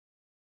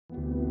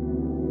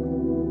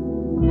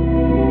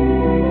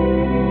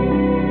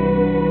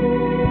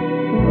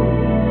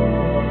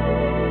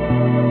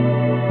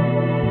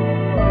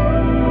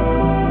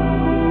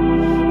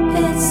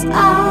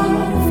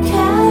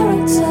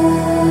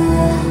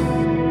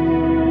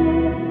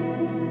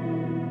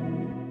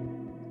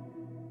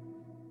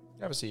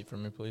Grab a seat for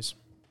me, please.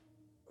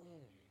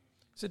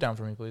 Sit down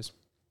for me, please.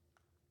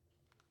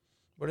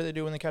 What do they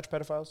do when they catch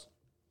pedophiles?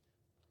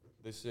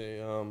 They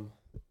say,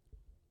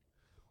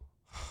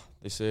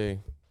 this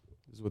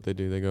is what they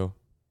do. They go,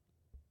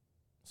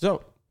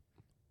 so,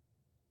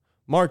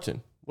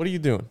 Martin, what are you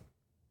doing?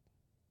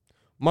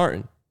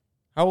 Martin,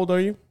 how old are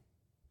you?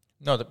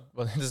 No,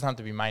 well, it doesn't have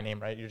to be my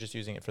name, right? You're just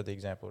using it for the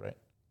example, right?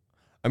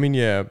 I mean,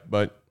 yeah,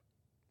 but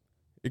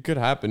it could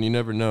happen. You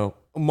never know.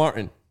 Oh,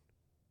 Martin,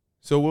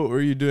 so what were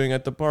you doing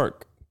at the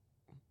park?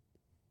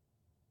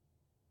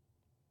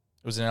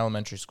 It was in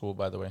elementary school,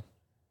 by the way.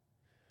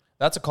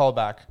 That's a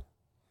callback.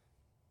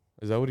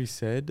 Is that what he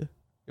said?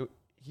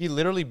 He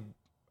literally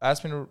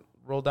asked me to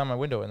roll down my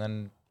window and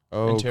then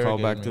Oh, call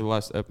interrogated back me. to the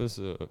last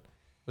episode.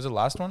 Was it the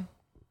last one?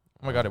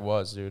 Oh my God, it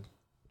was, dude.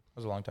 It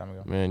was a long time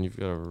ago. Man, you've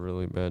got a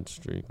really bad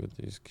streak with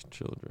these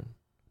children.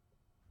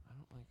 I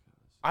don't like this.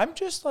 I'm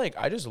just like,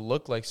 I just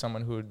look like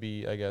someone who would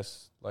be, I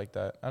guess, like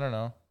that. I don't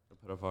know.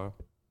 A pedophile?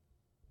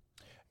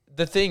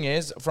 The thing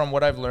is, from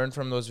what I've learned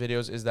from those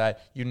videos, is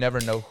that you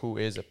never know who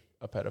is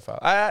a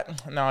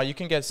pedophile. No, you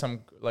can get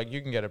some, like,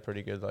 you can get a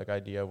pretty good, like,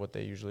 idea of what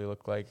they usually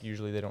look like.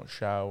 Usually they don't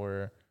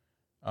shower.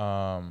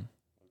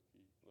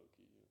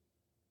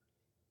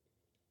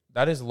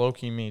 That is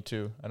low-key me,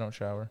 too. I don't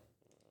shower.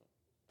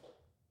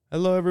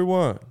 Hello,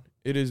 everyone.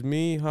 It is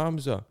me,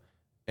 Hamza,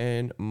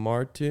 and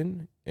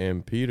Martin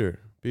and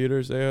Peter.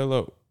 Peter, say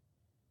hello.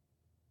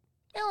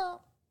 Hello.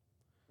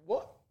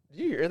 What? Did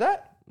you hear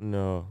that?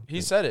 No.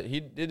 He said it. He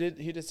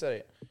did say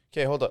it.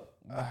 Okay, hold up.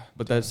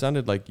 But that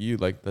sounded like you.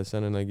 Like, that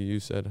sounded like you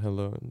said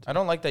hello. I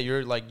don't like that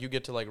you're, like, you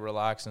get to, like,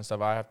 relax and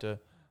stuff. I have to.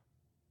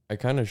 I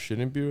kind of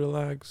shouldn't be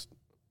relaxed.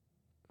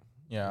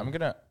 Yeah, I'm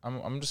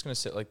just going to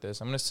sit like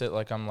this. I'm going to sit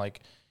like I'm, like,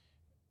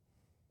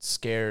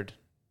 scared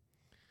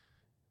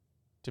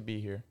to be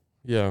here.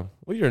 Yeah.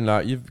 Well, you're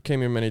not. You've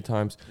came here many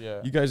times. Yeah.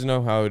 You guys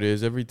know how it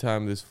is. Every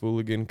time this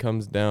fooligan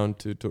comes down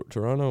to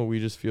Toronto, we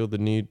just feel the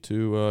need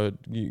to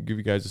give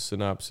you guys a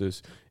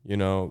synopsis, you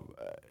know,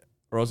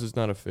 or else it's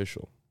not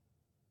official.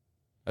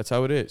 That's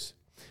how it is.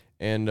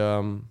 And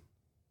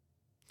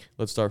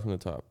let's start from the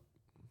top.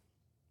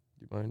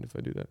 Do you mind if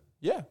I do that?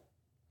 Yeah.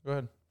 Go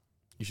ahead.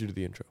 You should do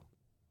the intro.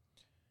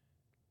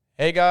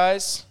 Hey,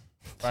 guys.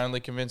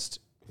 Finally convinced.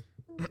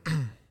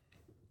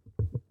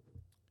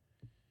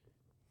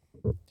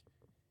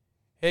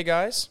 Hey,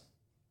 guys.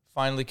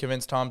 Finally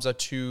convinced Hamza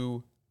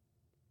to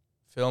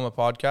film a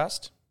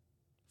podcast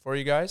for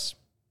you guys.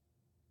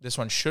 This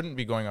one shouldn't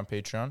be going on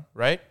Patreon,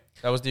 right?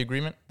 That was the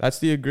agreement? That's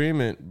the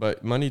agreement,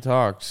 but money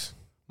talks.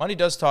 Money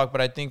does talk, but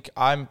I think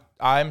I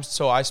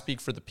speak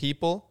for the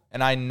people,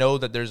 and I know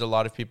that there's a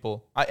lot of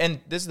people.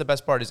 And this is the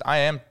best part is I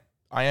am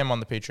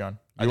on the Patreon.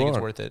 I think it's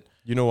worth it.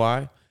 You know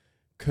why?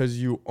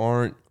 Because you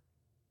aren't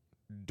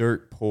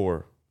dirt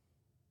poor.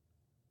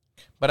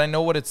 But I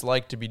know what it's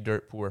like to be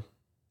dirt poor.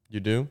 You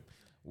do?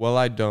 Well,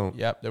 I don't.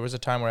 Yep. There was a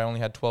time where I only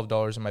had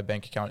 $12 in my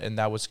bank account, and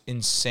that was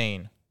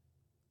insane.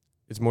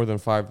 It's more than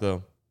 5,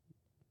 though.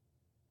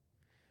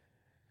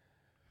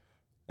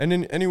 And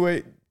then,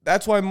 anyway,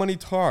 that's why money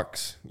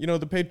talks. You know,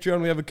 the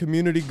Patreon, we have a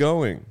community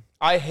going.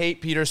 I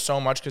hate Peter so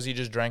much because he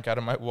just drank out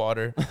of my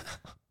water.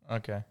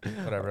 Okay,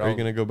 whatever. Are you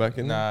going to go back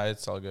in there? Nah,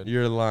 it's all good.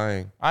 You're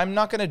lying. I'm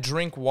not going to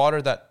drink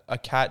water that a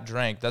cat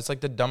drank. That's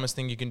like the dumbest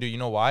thing you can do. You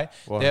know why?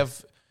 Why? They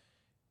have...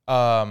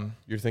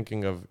 You're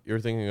thinking of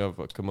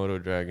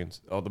Komodo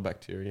dragons, all the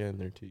bacteria in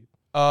their teeth.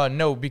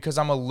 No, because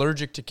I'm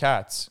allergic to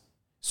cats.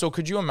 So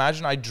could you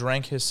imagine I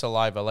drank his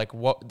saliva? Like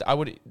what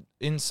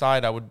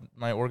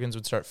my organs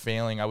would start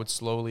failing. I would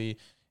slowly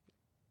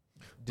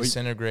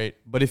disintegrate.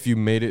 But if you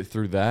made it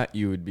through that,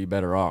 you would be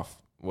better off.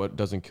 What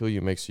doesn't kill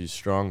you makes you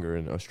stronger,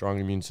 and a strong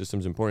immune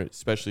system is important,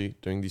 especially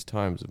during these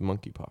times of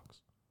monkeypox.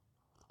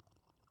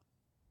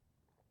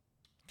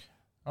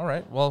 All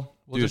right, well,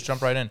 we'll just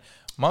jump right in.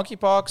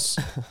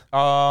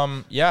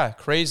 Monkeypox, yeah,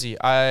 crazy.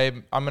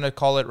 I'm gonna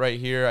call it right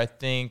here. I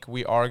think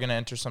we are gonna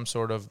enter some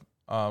sort of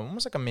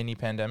almost like a mini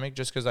pandemic,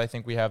 just because I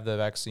think we have the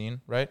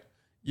vaccine, right?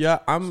 Yeah,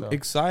 I'm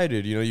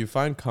excited. You know, you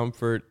find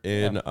comfort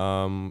in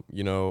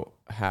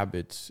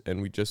habits,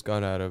 and we just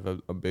got out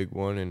of a big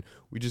one, and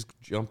we just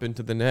jump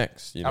into the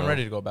next. You know? I'm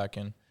ready to go back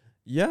in.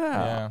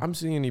 Yeah, I'm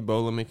seeing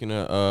Ebola making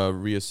a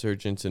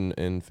resurgence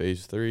in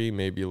phase 3,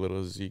 maybe a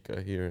little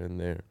Zika here and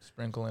there.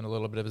 Sprinkle in a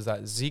little bit of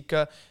that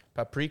Zika,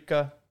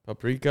 paprika.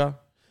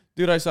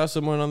 Dude, I saw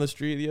someone on the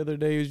street the other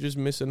day who's just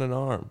missing an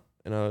arm,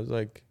 and I was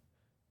like,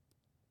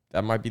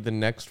 that might be the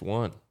next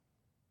one.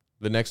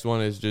 The next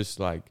one is just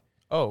like,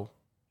 oh,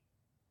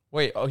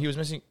 wait, he was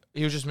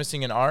just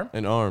missing an arm.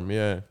 An arm,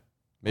 yeah.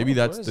 Maybe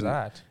that's what is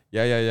that?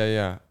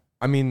 Yeah.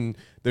 I mean,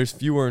 there's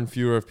fewer and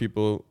fewer of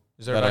people.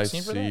 Is there a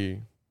vaccine for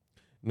that?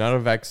 Not a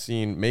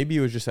vaccine. Maybe it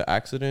was just an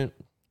accident.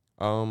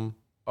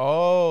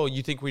 Oh,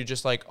 you think we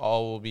just like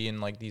all will be in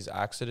like these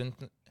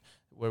accidents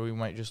where we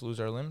might just lose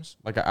our limbs?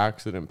 Like an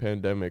accident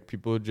pandemic.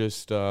 People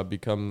just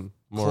become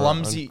more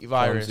clumsy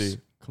virus.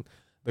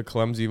 The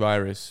clumsy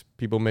virus.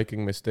 People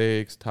making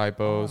mistakes,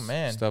 typos,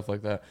 stuff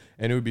like that.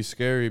 And it would be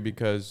scary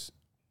because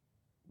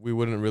we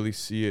wouldn't really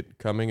see it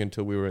coming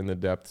until we were in the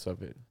depths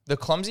of it. The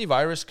clumsy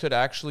virus could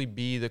actually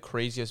be the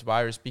craziest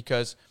virus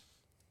because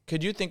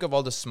could you think of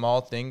all the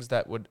small things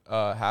that would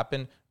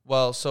happen?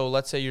 Well, so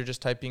let's say you're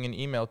just typing an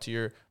email to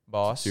your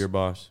boss. To your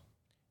boss.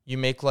 You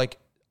make like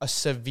a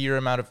severe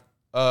amount of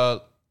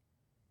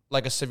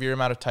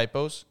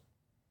typos.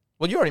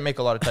 Well, you already make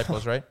a lot of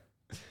typos, right?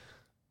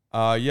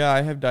 Yeah,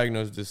 I have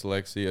diagnosed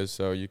dyslexia,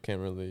 so you can't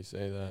really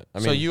say that. I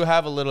mean, so you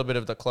have a little bit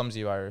of the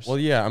clumsy virus. well,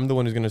 yeah, I'm the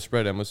one who's gonna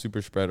spread it. I'm a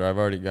super spreader. I've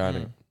already got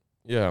it.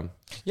 Yeah.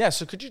 Yeah,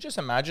 so could you just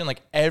imagine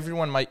like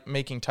everyone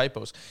making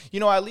typos? You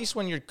know, at least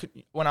when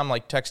I'm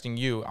like texting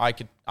you,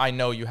 I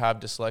know you have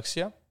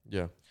dyslexia.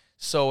 Yeah.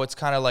 So it's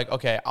kind of like,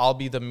 okay, I'll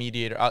be the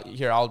mediator.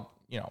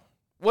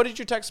 What did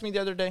you text me the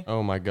other day?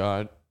 Oh my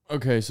God.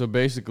 Okay, so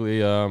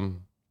basically,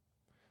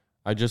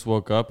 I just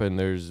woke up and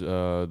there's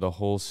the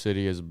whole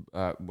city is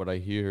what I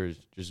hear is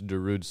just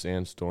Darude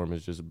Sandstorm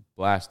is just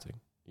blasting.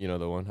 You know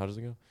the one? How does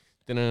it go?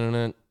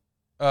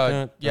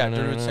 Yeah,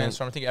 Darude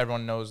Sandstorm. I think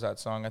everyone knows that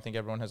song. I think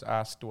everyone has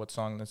asked what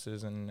song this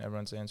is, and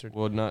everyone's answered.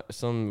 Well,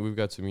 we've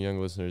got some young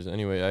listeners.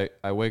 Anyway,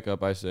 I wake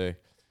up, I say,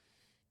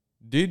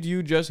 "Did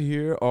you just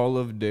hear all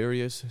of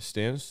Darius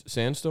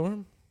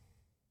Sandstorm?"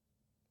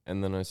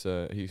 And then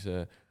he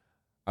said,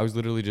 "I was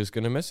literally just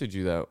gonna message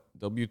you that.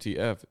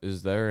 WTF?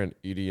 Is there an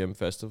EDM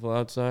festival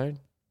outside?"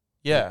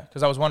 Yeah,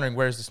 because I was wondering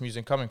where's this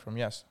music coming from.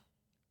 Yes.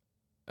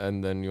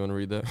 And then you want to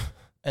read that?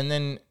 And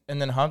then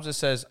Hamza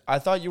says, "I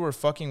thought you were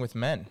fucking with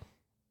men.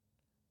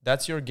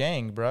 That's your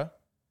gang, bruh."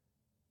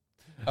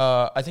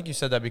 I think you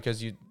said that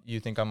because you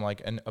think I'm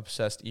like an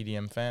obsessed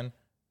EDM fan.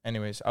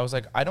 Anyways, I was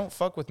like, I don't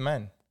fuck with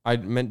men. I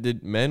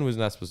meant men was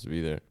not supposed to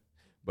be there,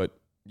 but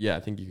yeah, I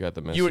think you got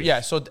the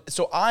message.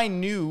 So I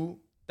knew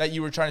that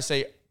you were trying to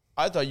say,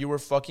 I thought you were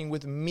fucking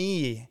with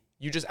me.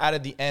 You just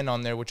added the N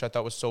on there, which I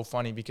thought was so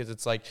funny because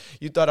it's like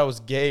you thought I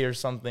was gay or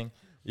something.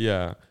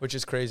 Yeah, which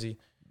is crazy.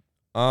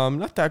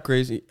 Not that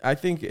crazy. I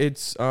think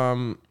it's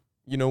when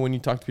you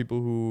talk to people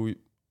who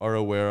are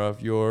aware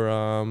of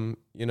your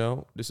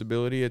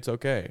disability, it's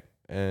okay,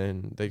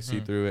 and they see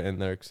through it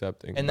and they're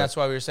accepting. And that's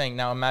why we were saying,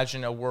 now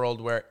imagine a world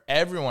where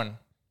everyone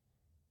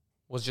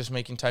was just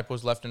making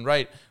typos left and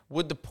right.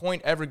 Would the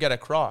point ever get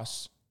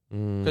across?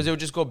 Because it would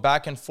just go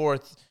back and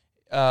forth.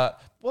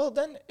 Well,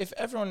 then if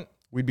everyone...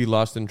 We'd be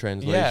lost in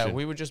translation. Yeah,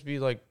 we would just be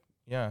like,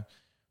 yeah,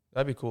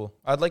 that'd be cool.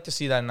 I'd like to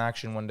see that in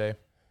action one day.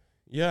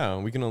 Yeah,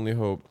 we can only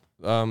hope.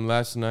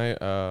 Last night,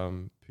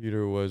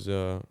 Peter was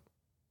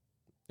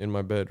in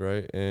my bed,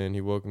 right? And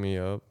he woke me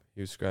up.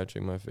 He was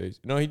scratching my face.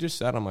 No, he just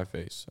sat on my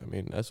face. I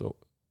mean, that's what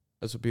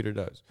Peter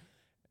does.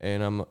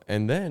 And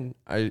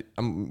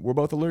we're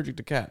both allergic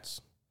to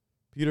cats.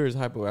 Peter is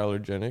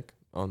hypoallergenic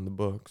on the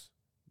books,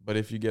 but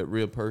if you get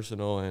real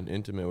personal and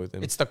intimate with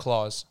him, it's the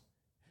claws.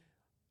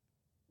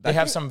 They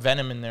have some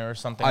venom in there or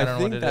something. I don't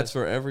know what it is. I think that's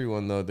for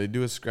everyone, though. They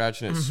do a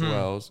scratch and it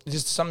swells. It's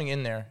just something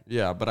in there.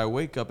 Yeah, but I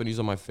wake up and he's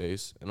on my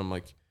face, and I'm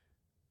like,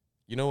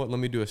 you know what? Let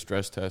me do a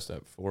stress test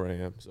at 4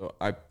 a.m. So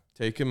I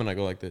take him and I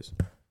go like this.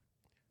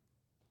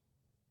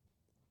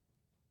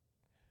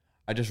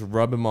 I just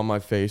rub him on my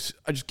face.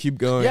 I just keep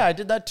going. Yeah, I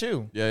did that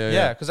too.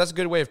 Yeah. Because that's a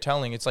good way of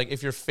telling. It's like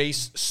if your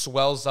face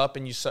swells up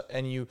and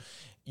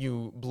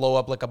you blow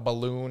up like a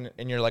balloon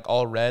and you're like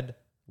all red.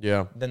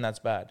 Yeah. Then that's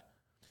bad.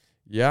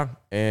 Yeah,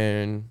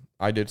 and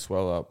I did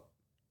swell up.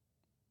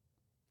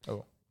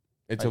 Oh.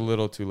 It's a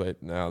little too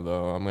late now,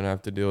 though. I'm going to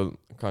have to deal with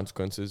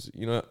consequences.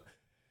 You know,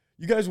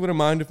 you guys wouldn't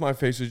mind if my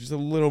face was just a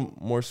little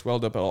more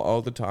swelled up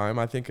all the time.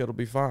 I think it'll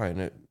be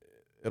fine.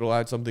 It'll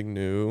add something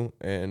new,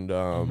 and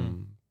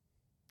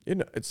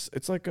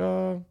it's like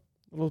a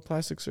little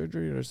plastic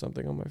surgery or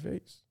something on my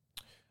face.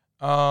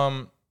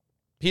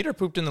 Peter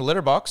pooped in the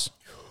litter box.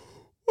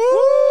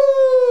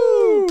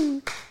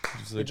 Woo!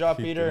 Good job,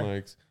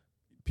 Peter.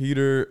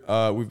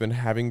 Peter, we've been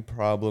having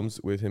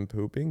problems with him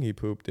pooping. He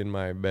pooped in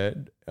my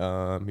bed.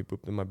 He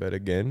pooped in my bed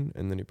again,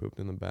 and then he pooped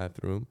in the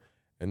bathroom.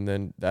 And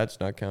then that's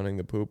not counting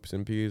the poops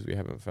and pees we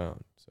haven't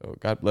found. So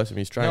God bless him.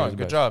 He's trying his best.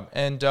 Good job.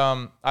 And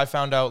I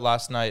found out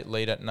last night,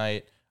 late at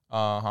night,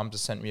 Hamza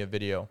sent me a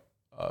video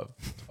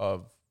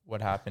of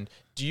what happened.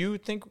 Do you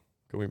think...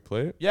 Can we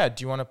play it? Yeah.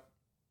 Do you want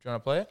to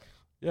play it?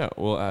 Yeah,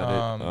 we'll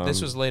add it.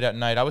 This was late at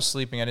night. I was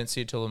sleeping. I didn't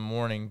see it till the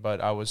morning,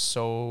 but I was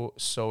so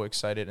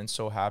excited and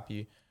so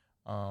happy.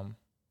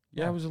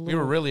 Yeah, it was we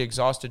were really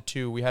exhausted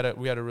too. We had a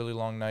really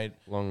long night.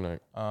 Long night.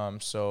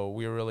 So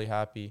we were really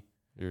happy.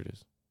 Here it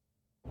is.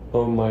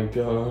 Oh my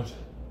God.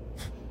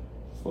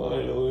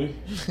 Finally.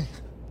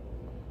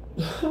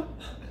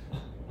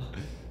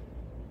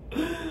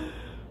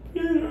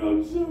 Peter,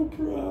 I'm so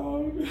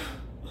proud.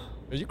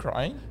 Are you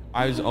crying?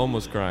 I was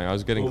almost crying. I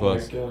was getting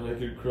close. Oh my God, I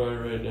could cry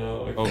right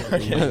now.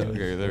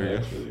 Okay, there we go. I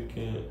actually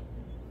can't.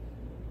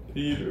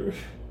 Peter.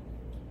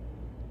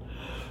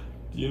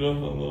 Do you know how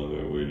long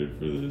I waited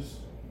for this?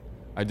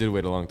 I did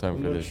wait a long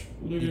time for this.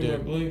 Look at my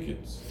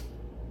blankets.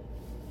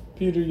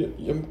 Peter,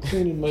 I'm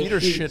cleaning my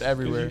Peter sheets shit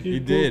everywhere. He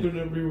did.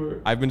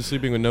 Everywhere. I've been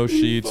sleeping with no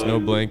sheets, no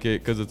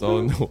blanket, because it's all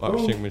in the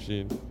washing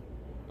machine.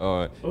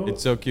 Oh,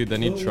 it's so cute.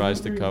 Then he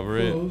tries to cover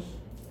it.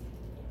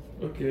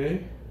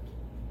 Okay.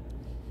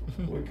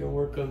 We can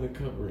work on the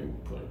covering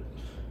part.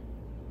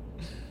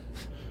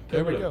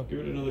 There we go. Give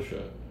it another shot.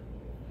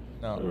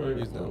 No, All right,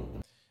 he's cool.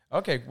 done.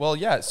 Okay, well,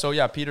 yeah. So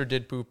yeah, Peter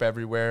did poop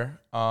everywhere.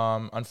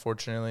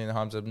 Unfortunately, and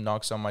Hamza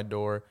knocks on my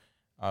door.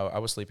 I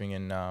was sleeping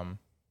in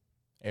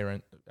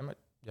Aaron.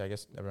 Yeah, I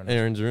guess everyone knows.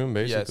 Aaron's room,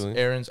 basically. Yes,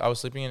 Aaron's. I was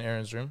sleeping in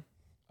Aaron's room,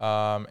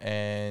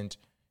 and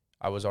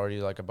I was already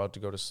like about to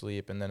go to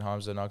sleep, and then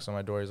Hamza knocks on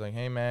my door. He's like,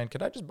 "Hey man,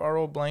 could I just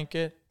borrow a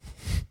blanket?"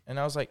 And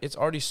I was like, "It's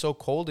already so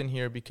cold in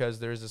here because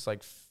there's this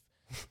like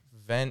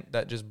vent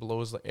that just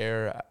blows the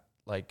air,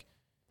 like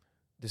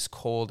this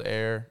cold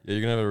air." Yeah,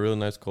 you're gonna have a real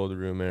nice cold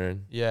room,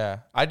 Aaron. Yeah,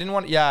 I didn't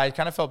want. Yeah, I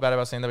kind of felt bad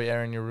about saying that, but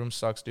Aaron, your room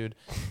sucks, dude.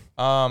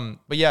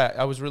 But yeah,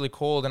 I was really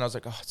cold, and I was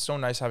like, oh, it's so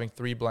nice having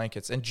 3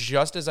 blankets. And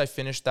just as I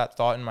finished that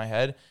thought in my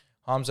head,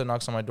 Hamza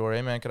knocks on my door.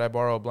 Hey man, could I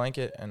borrow a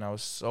blanket? And I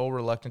was so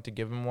reluctant to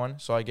give him one,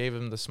 so I gave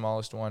him the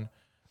smallest one,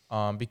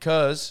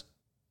 because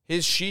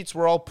his sheets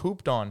were all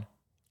pooped on.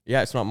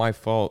 Yeah, it's not my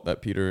fault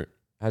that Peter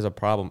has a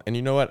problem. And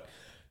you know what?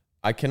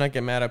 I cannot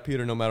get mad at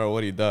Peter no matter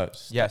what he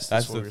does. Yes,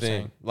 that's what the we're thing.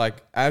 saying.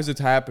 Like, as it's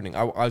happening,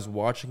 I was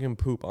watching him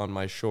poop on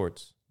my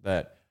shorts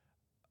that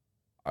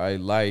I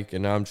like,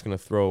 and now I'm just going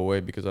to throw away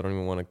because I don't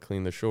even want to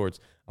clean the shorts.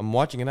 I'm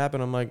watching it happen.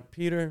 I'm like,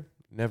 Peter,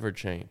 never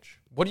change.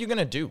 What are you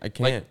gonna do? I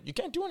can't. Like, you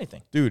can't do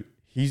anything. Dude,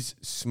 he's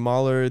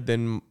smaller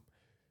than...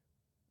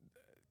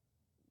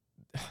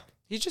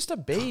 He's just a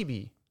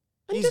baby.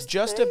 I'm He's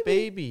just a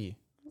baby.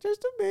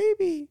 Just a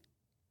baby.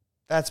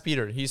 That's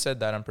Peter. He said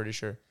that, I'm pretty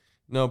sure.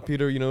 No,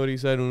 Peter, you know what he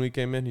said when we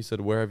came in? He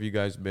said, where have you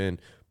guys been?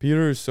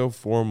 Peter is so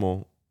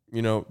formal.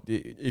 You know,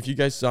 if you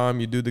guys saw him,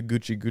 you do the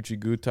Gucci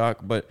goo talk,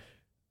 but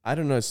I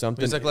don't know,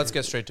 something. He's like, let's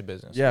get straight to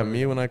business. Yeah, What are we me,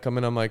 doing? when I come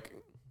in, I'm like,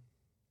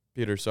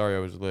 Peter, sorry I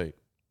was late.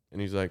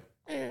 And he's like,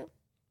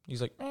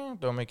 He's like,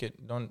 don't make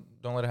it, don't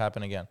let it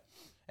happen again.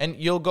 And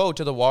you'll go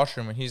to the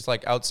washroom and he's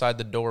like outside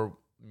the door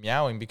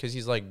meowing because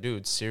he's like,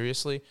 dude,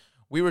 seriously?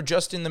 We were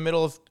just in the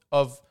middle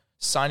of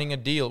signing a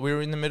deal. We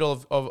were in the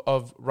middle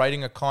of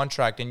writing a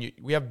contract, and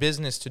we have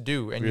business to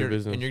do, and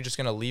you're just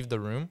gonna leave the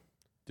room.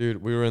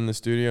 dude, we were in the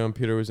studio and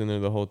Peter was in there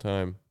the whole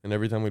time. And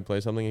every time we'd play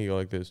something, he'd go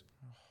like this.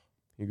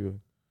 He'd go,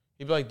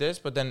 He'd be like this,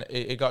 but then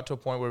it got to a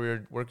point where we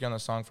were working on the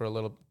song for a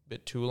little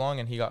bit too long,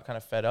 and he got kind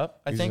of fed up,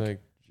 I he's think.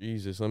 like,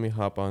 Jesus, let me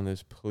hop on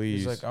this, please.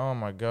 He's like, oh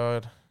my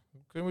God.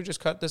 Can we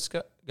just cut this?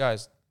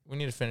 Guys, we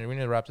need to finish. We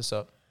need to wrap this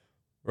up.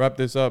 Wrap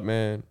this up,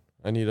 man.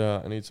 I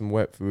need some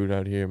wet food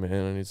out here,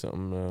 man. I need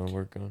something to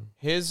work on.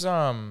 His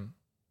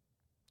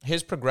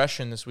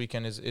progression this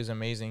weekend is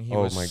amazing. He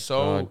Oh was my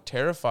so God.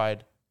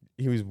 terrified.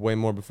 He was way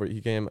more before he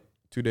came.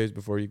 2 days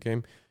before he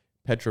came,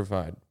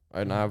 petrified.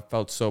 And I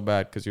felt so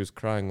bad because he was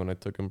crying when I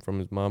took him from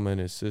his mama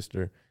and his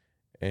sister.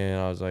 And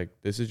I was like,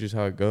 this is just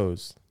how it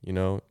goes. You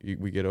know,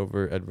 we get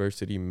over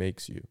adversity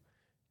makes you.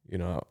 You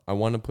know, I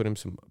want to put him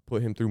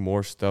through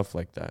more stuff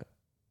like that.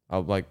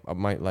 I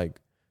might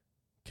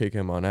kick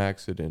him on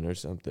accident or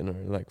something,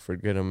 or like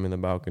forget him in the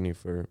balcony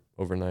for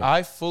overnight.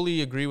 I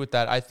fully agree with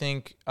that. I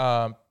think,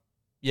 I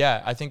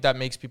think that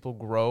makes people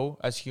grow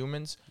as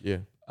humans.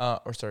 Yeah,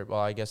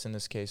 I guess in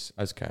this case,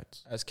 as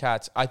cats.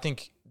 I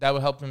think that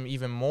would help him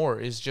even more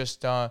is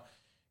just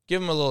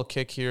give him a little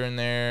kick here and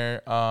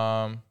there.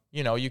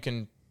 You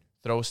can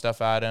throw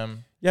stuff at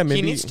him. Yeah, maybe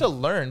he needs to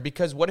learn,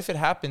 because what if it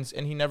happens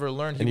and he never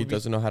learned? and he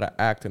doesn't know how to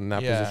act in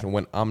that position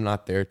when I'm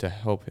not there to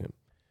help him.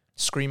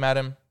 Scream at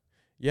him.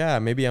 Yeah,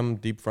 maybe I'm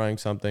deep frying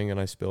something and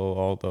I spill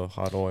all the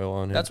hot oil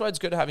on him. That's why it's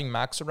good having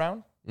Max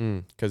around.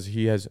 Because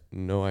he has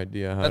no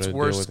idea how That's to deal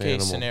worst with case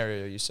animals.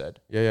 scenario, you said.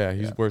 Yeah,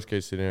 he's Yeah. worst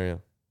case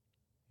scenario.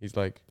 He's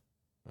like,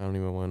 I don't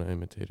even want to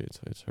imitate it,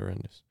 so it's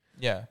horrendous.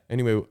 Yeah.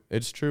 Anyway,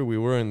 it's true. We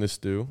were in the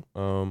stew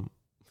all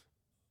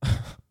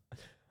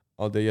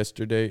day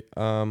yesterday.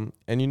 And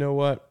you know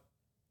what?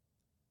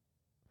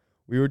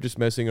 We were just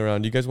messing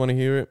around. Do you guys want to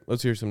hear it?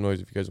 Let's hear some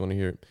noise if you guys want to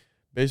hear it.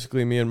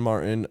 Basically, me and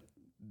Martin,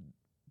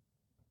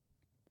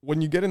 when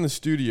you get in the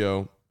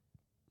studio,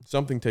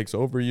 something takes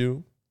over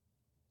you.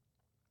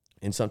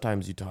 And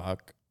sometimes you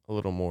talk a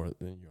little more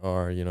than you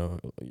are,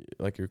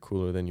 like you're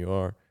cooler than you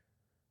are.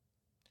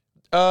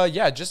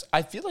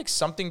 I feel like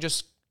something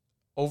just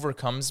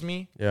overcomes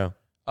me. Yeah.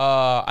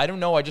 I don't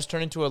know. I just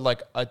turn into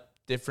a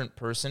different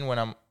person when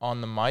I'm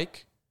on the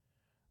mic.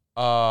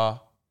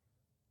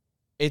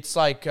 It's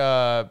like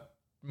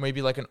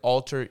maybe like an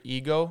alter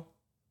ego.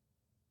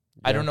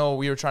 Yeah. I don't know.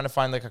 We were trying to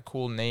find like a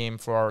cool name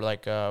for our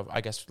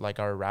I guess like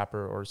our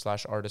rapper or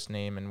 / artist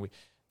name, and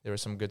there were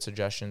some good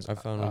suggestions. I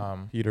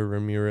found Peter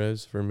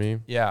Ramirez for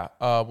me. Yeah.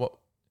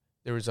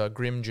 There was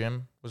Grim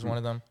Jim was one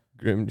of them.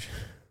 Grim.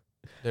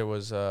 There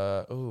was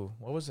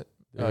what was it?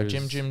 There's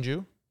Jim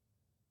Jew.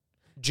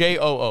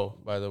 JOO,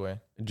 by the way.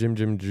 Jim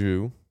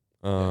Jew.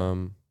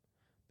 I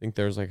think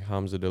there's like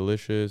Hamza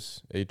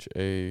Delicious,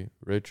 H.A.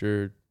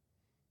 Richard.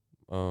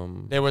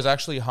 There was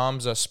actually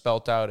Hamza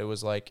spelt out. It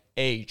was like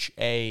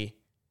H-A.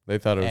 They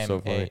thought it was so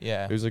funny.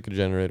 Yeah. There's like a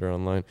generator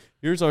online.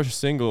 Here's our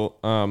single.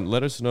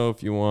 Let us know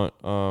if you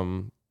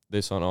want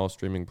this on all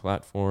streaming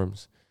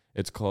platforms.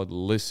 It's called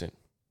Listen.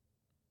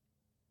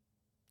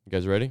 You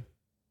guys ready?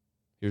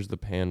 Here's the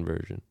pan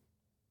version.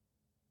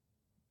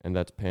 And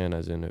that's pan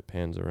as in it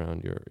pans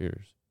around your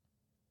ears.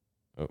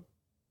 Oh.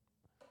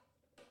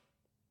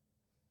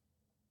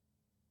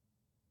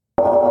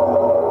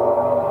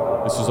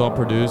 This was all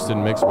produced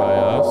and mixed by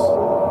us.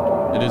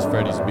 It is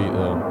Freddie's beat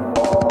though.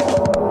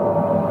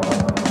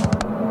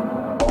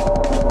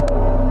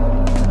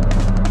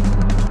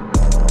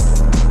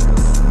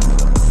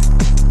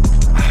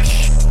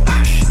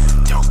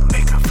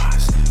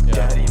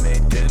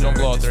 Don't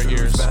blow out their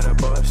ears.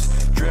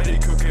 Dreddy,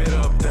 cook it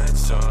up, that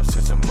sauce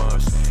is a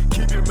must.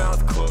 Keep your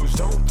mouth closed,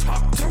 don't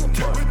talk too much.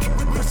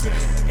 Listen,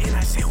 and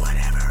I say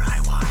whatever I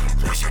want.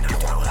 Listen to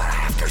what I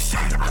have to say.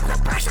 I'm the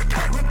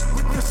president.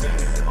 Listen,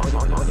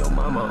 on your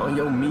mama, on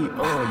your meat,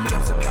 on you.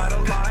 Just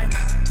gotta lie.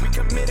 We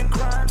committing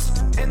crimes,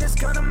 and it's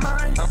kind of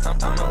mine.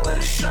 I'ma let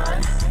it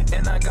shine.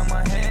 And I got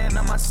my hand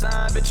on my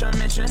side, bitch,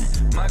 I'm itching.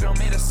 My girl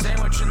made a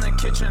sandwich in the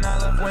kitchen. I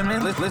love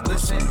women.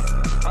 Listen,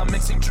 I'm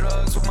mixing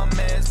drugs with my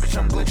meds, bitch,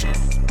 I'm glitching.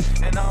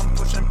 And I'm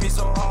pushing P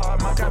so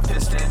hard, my got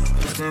piston.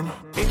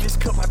 In this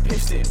cup I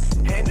pissed it.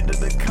 Handed to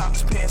the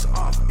cops, pants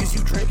off. Is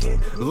you drinking?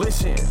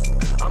 Listen,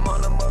 I'm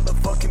on a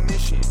motherfucking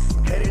mission.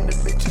 Heading to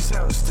bitch's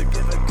house to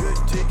give a good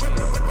dick.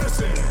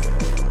 Listen,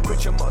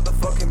 quit your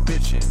motherfucking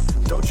bitching.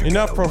 Don't you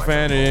Enough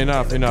profanity.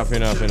 Enough.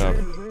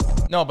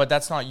 No, but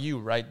that's not you,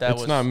 right?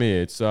 It's not me.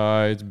 It's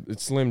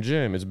Slim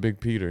Jim. It's Big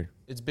Peter.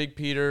 It's Big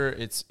Peter.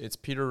 It's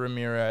Peter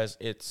Ramirez.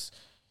 It's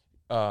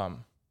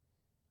HAMZAH.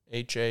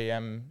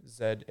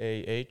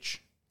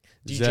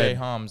 DJ Zed.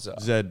 Hamza.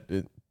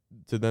 Zed.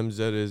 To them,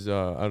 Zed is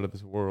out of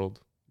this world.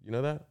 You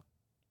know that?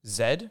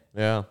 Zed?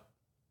 Yeah.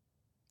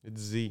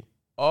 It's Z.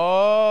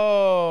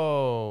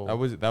 Oh.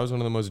 That was one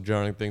of the most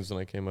jarring things when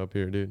I came up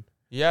here, dude.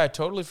 Yeah, I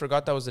totally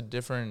forgot that was a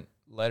different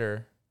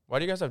letter. Why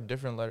do you guys have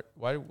different letter?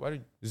 Why do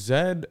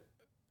Zed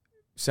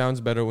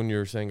sounds better when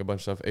you're saying a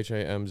bunch of stuff.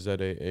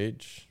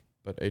 HAMZAH,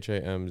 but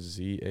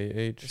HAMZAH.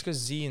 It's because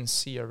Z and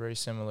C are very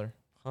similar.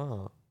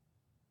 Huh.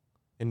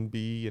 And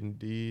B and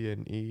D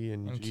and E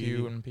and G.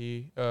 Q and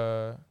P.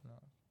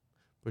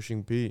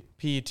 Pushing P.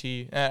 P,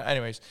 T.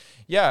 Anyways.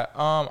 Yeah,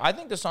 I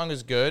think the song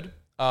is good,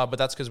 but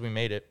that's because we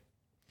made it.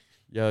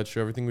 Yeah, that's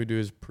true. Everything we do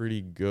is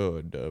pretty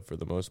good for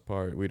the most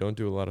part. We don't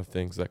do a lot of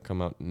things that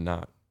come out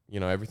not.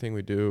 Everything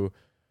we do,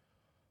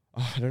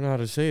 I don't know how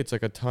to say it. It's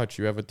like a touch.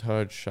 You have a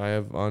touch. I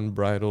have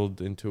unbridled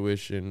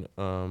intuition,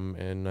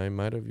 and I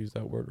might have used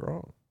that word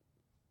wrong.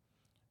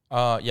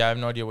 Yeah, I have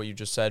no idea what you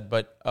just said,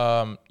 but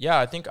yeah,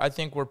 I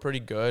think we're pretty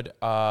good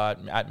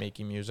at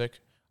making music.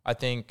 I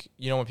think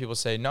when people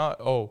say not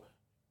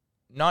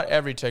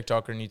every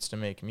TikToker needs to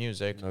make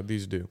music. No,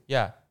 these do.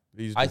 Yeah,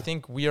 these. I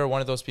think we are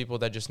one of those people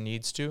that just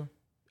needs to.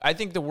 I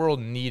think the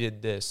world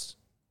needed this.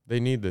 They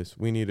need this.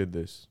 We needed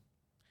this,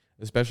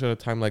 especially at a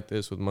time like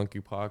this with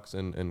monkeypox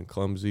and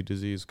clumsy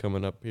disease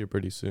coming up here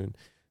pretty soon.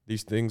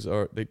 These things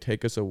they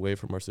take us away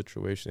from our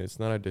situation. It's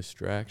not a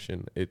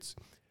distraction. It's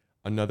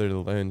another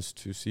lens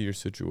to see your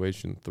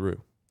situation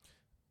through.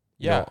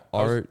 Yeah.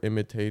 Art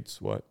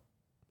imitates what?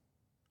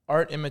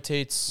 Art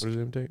imitates... What does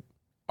it imitate?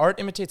 Art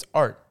imitates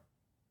art.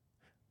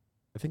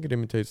 I think it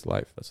imitates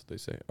life. That's what they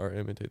say. Art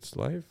imitates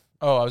life.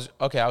 Oh, I was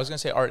going to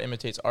say art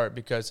imitates art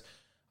because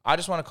I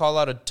just want to call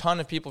out a ton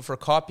of people for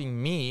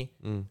copying me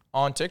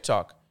on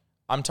TikTok.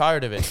 I'm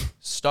tired of it.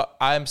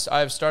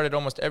 I've started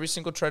almost every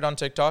single trend on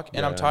TikTok,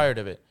 and I'm tired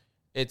of it.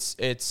 It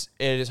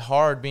is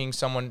hard being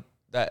someone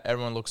that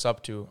everyone looks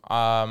up to.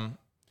 And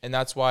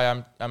that's why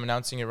I'm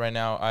announcing it right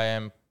now. I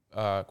am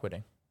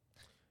quitting.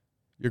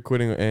 You're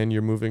quitting and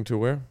you're moving to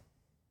where?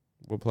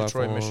 What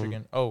platform? Detroit,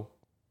 Michigan. Oh.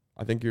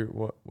 I think you're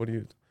what do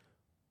you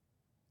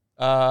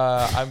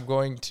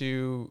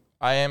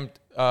I am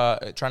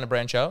trying to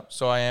branch out.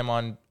 So I am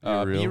on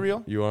Be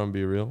Real. You are on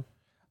Be Real.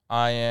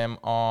 I am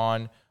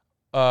on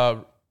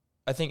I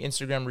think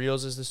Instagram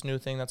Reels is this new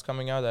thing that's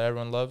coming out that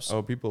everyone loves.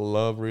 Oh, people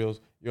love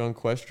Reels. You're on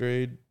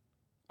Questrade.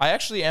 I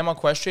actually am on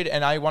Questrade,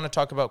 and I want to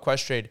talk about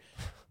Questrade.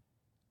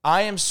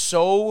 I am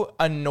so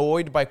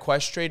annoyed by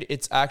Questrade.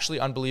 It's actually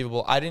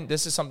unbelievable.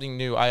 This is something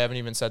new. I haven't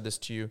even said this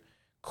to you.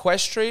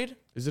 Questrade.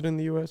 Is it in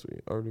the U.S.?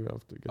 Or do we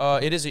have to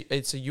get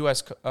it's a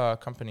U.S.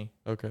 company.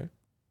 Okay.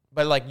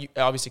 But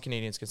obviously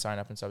Canadians can sign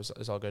up and stuff.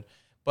 It's all good.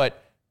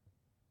 But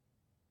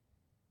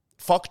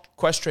fuck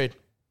Questrade.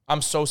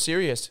 I'm so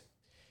serious.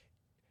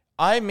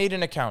 I made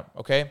an account,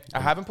 okay?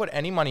 I haven't put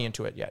any money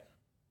into it yet.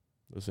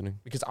 Listening.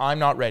 Because I'm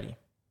not ready.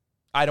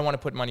 I don't want to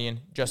put money in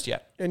just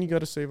yet. And you got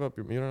to save up.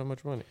 You don't have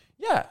much money.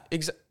 Yeah.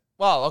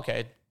 Well,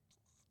 okay.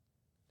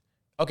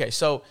 Okay,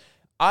 so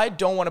I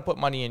don't want to put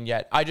money in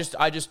yet. I just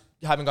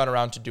haven't gone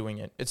around to doing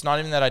it. It's not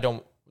even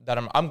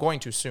that I'm going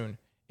to soon.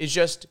 It's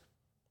just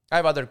I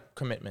have other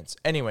commitments.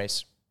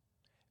 Anyways,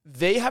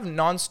 they have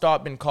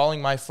nonstop been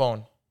calling my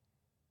phone.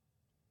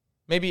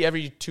 Maybe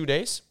every 2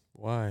 days.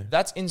 Why?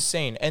 That's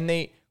insane. And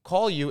they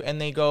call you and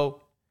they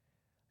go,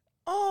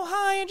 "Oh,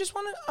 hi,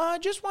 I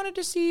just wanted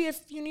to see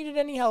if you needed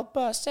any help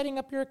setting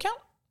up your account."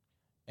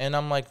 And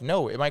I'm like,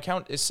 "No, my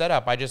account is set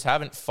up. I just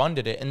haven't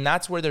funded it." And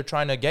that's where they're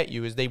trying to get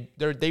you is they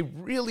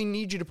really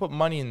need you to put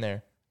money in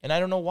there. And I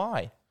don't know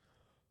why.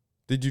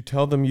 Did you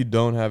tell them you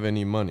don't have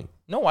any money?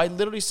 No, I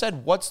literally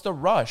said, what's the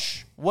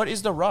rush? What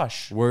is the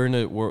rush?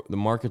 The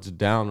market's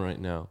down right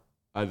now.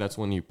 That's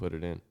when you put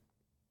it in.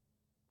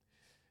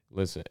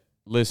 Listen.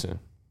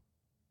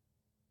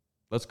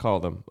 Let's call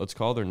them. Let's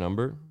call their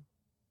number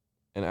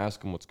and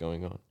ask them what's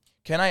going on.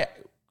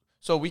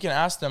 So we can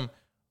ask them,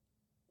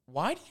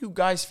 why do you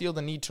guys feel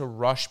the need to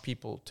rush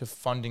people to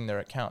funding their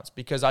accounts?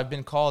 Because I've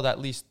been called at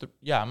least,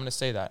 I'm going to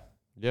say that.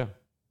 Yeah.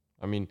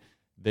 I mean,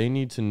 they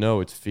need to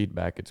know it's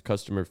feedback. It's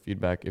customer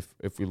feedback.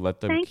 If we let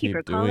them keep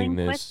doing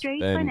this,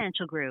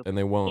 then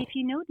they won't. If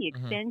you know the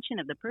extension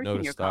of the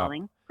person you're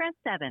calling, press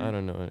 7. I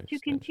don't know. To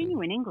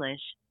continue in English,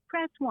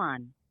 press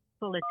 1.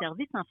 Pour le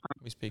service en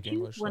français, We speak choose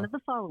English. one of the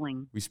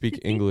following. We speak to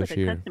speak English with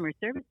a here. customer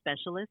service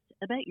specialist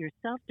about your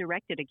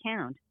self-directed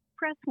account,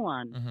 press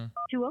 1. Mm-hmm.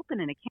 To open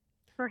an account,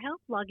 for help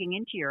logging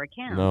into your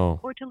account, No.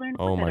 or to learn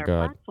Oh more my about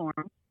our God.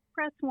 platform,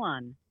 press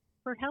 1.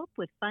 For help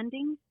with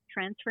funding,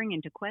 transferring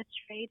into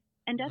Questrade,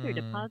 and other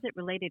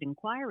deposit-related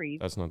inquiries,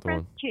 That's not the press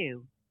one.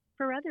 2.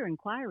 For other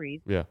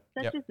inquiries, Yeah.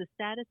 such Yep. as the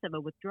status of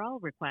a withdrawal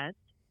request,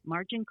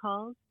 margin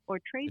calls, or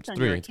trades It's on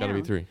 3. your It's got to be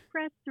account, 3.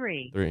 press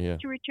 3. 3, yeah.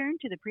 To return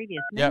to the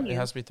previous Yeah, menu, it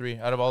has to be 3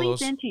 out of all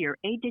please those. enter your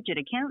 8-digit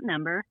account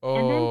number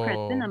and then press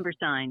the Oh. number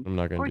sign. I'm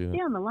not going Or to do stay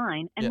that. on the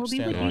line and Yep, we'll be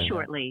stay on with the you line.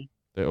 shortly.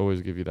 They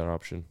always give you that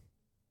option.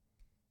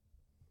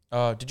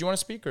 Did you want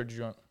to speak or did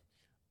you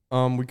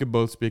want? We could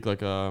both speak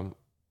like we're a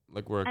At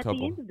the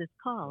couple. end of this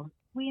call,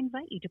 we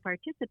invite you to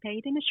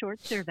participate in a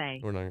short survey.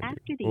 We're not gonna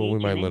After the we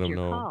agent might ends let them your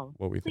know call,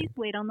 what we please think.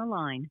 wait on the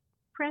line.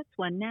 Press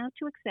 1 now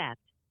to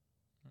accept.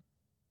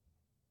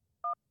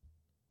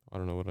 I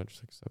don't know what I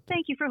just accepted.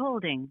 Thank you for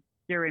holding.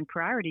 You're in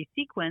priority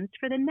sequence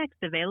for the next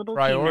available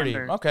Priority. team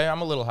member. Okay,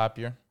 I'm a little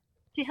happier.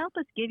 To help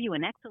us give you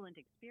an excellent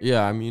experience,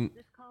 Yeah, I mean,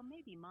 this call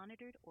may be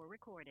monitored or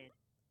recorded.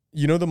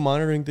 you know the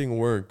monitoring thing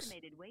works.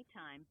 Estimated wait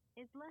time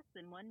is less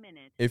than 1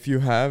 minute. If you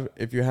had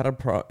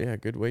a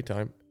good wait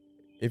time.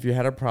 If you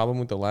had a problem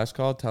with the last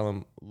call, tell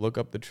them look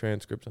up the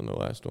transcript on the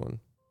last one.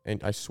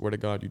 And I swear to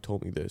God, you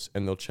told me this.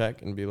 And they'll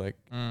check and be like,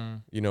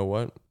 you know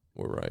what?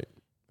 We're right.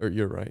 Or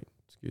you're right.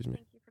 Excuse me.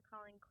 Thank you for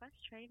calling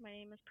Questrade. My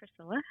name is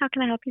Priscilla. How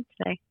can I help you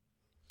today?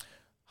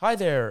 Hi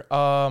there.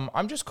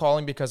 I'm just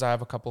calling because I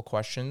have a couple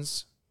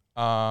questions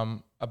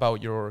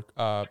about your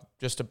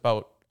just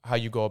about how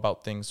you go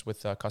about things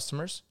with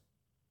customers.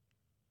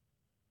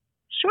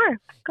 Sure.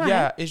 Go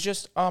ahead. It's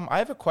just I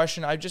have a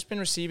question. I've just been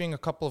receiving a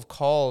couple of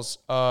calls.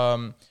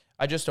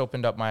 I just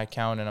opened up my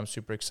account and I'm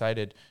super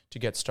excited to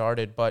get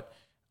started, but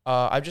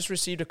I've just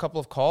received a couple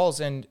of calls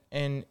and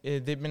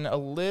they've been a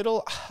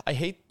little, I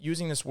hate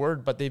using this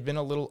word, but they've been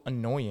a little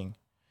annoying.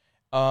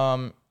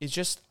 It's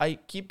just, I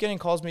keep getting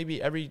calls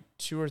maybe every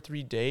 2 or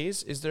 3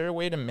 days. Is there a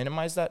way to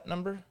minimize that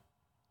number?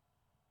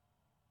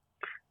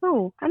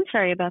 Oh, I'm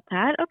sorry about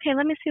that. Okay,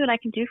 let me see what I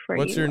can do for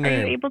What's you. your Are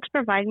name? you able to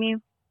provide me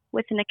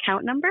with an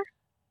account number?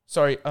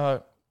 Sorry,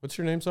 What's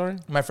your name, sorry?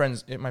 my friend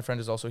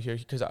is also here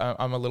because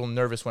I'm a little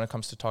nervous when it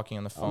comes to talking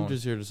on the phone. I'm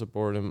just here to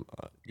support him.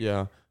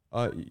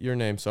 Your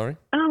name, sorry?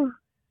 Oh,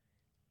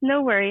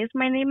 no worries.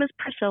 My name is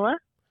Priscilla.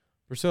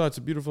 Priscilla, it's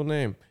a beautiful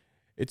name.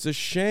 It's a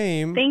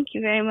shame Thank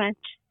you very much.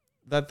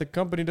 that the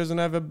company doesn't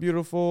have a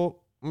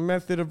beautiful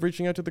method of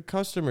reaching out to the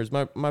customers.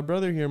 My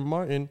brother here,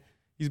 Martin,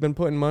 he's been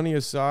putting money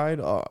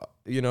aside.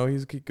 He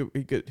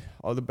could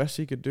all the best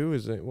he could do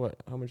is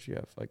how much do you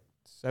have? Like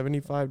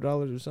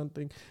 $75 or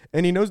something.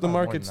 And he knows the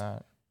More than market's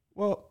that.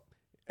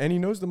 and he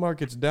knows the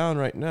market's down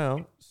right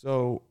now,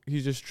 so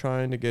he's just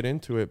trying to get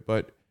into it,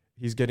 but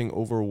he's getting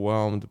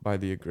overwhelmed by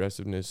the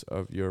aggressiveness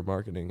of your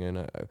marketing,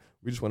 and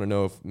we just want to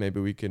know if maybe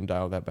we can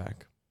dial that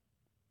back.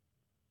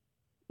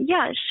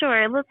 Yeah,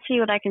 sure. Let's see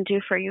what I can do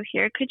for you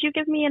here. Could you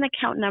give me an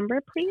account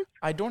number, please?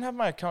 I don't have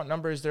my account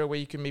number. Is there a way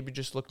you can maybe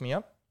just look me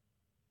up?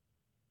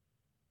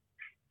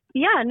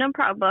 Yeah, no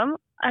problem.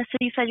 So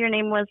you said your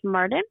name was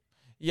Martin?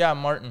 Yeah,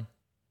 Martin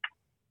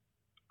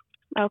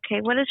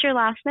Okay, what is your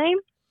last name?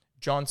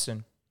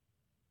 Johnson.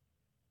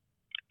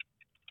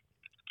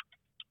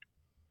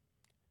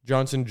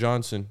 Johnson.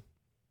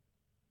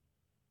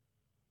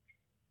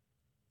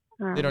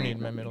 They don't All need right,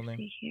 my let me middle name.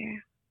 see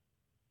here.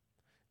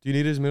 Do you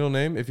need his middle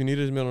name? If you need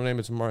his middle name,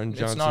 it's Martin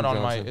Johnson. It's not on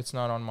Johnson. It's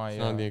not on my. It's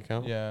not on the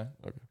account? Yeah.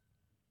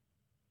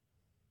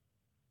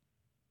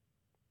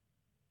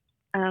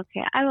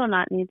 Okay, I will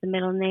not need the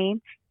middle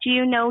name. Do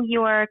you know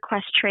your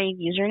Questrade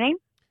username?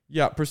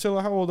 Yeah,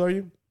 Priscilla, how old are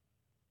you?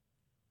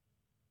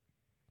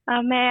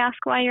 May I ask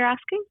why you're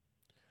asking?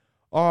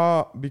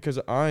 Because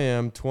I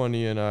am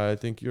 20 and I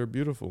think you're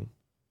beautiful.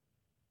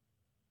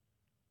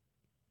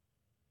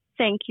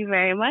 Thank you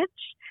very much.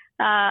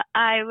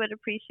 I would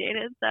appreciate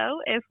it, though,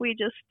 if we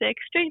just stick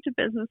straight to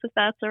business, if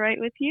that's all right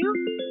with you.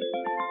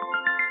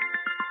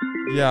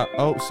 Yeah.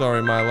 Oh,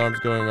 sorry, my alarm's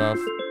going off.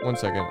 1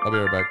 second. I'll be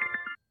right back.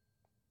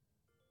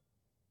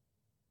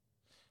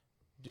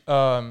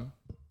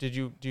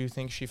 Do you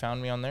think she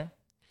found me on there?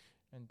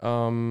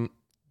 Do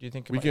you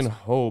think We can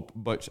hope,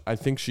 but I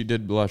think she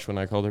did blush when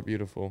I called her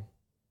beautiful.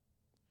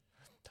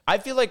 I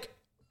feel like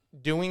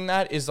doing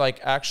that is like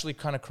actually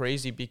kind of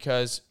crazy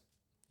because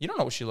you don't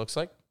know what she looks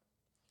like.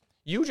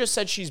 You just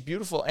said she's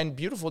beautiful, and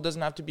beautiful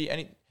doesn't have to be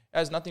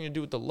has nothing to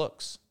do with the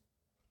looks.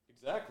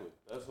 Exactly.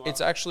 That's why.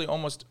 It's actually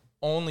almost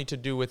only to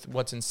do with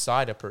what's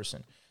inside a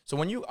person. So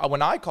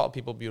when I call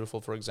people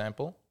beautiful, for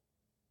example,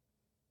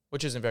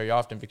 which isn't very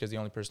often because the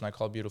only person I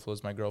call beautiful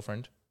is my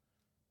girlfriend,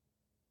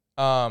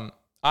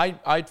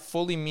 I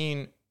fully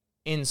mean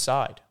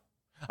inside.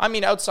 I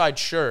mean outside,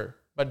 sure,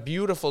 but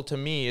beautiful to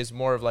me is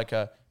more of like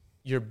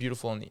you're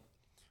beautiful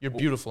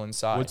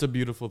inside. What's a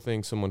beautiful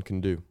thing someone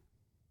can do?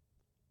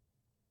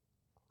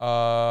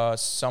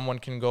 Someone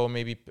can go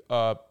maybe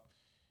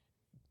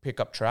pick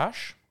up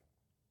trash.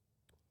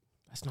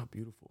 That's not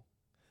beautiful.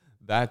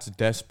 That's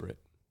desperate.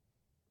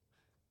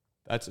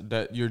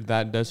 You're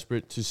that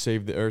desperate to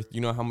save the earth.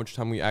 You know how much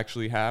time we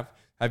actually have?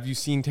 Have you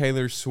seen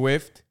Taylor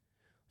Swift?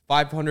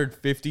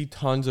 550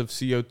 tons of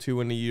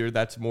CO2 in a year.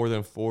 That's more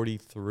than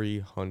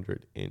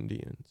 4,300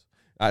 Indians.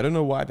 I don't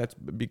know why that's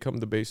become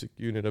the basic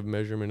unit of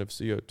measurement of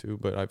CO2,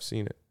 but I've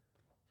seen it.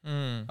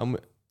 I'm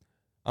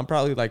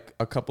probably like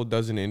a couple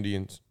dozen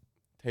Indians.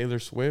 Taylor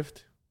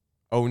Swift?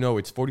 Oh no,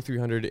 it's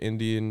 4,300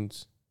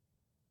 Indians.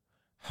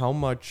 How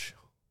much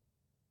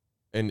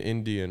an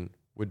Indian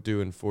would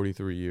do in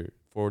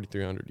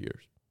 4,300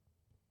 years?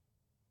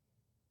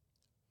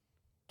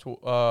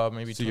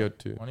 Maybe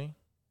CO2. 20?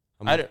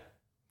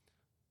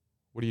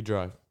 What do you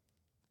drive?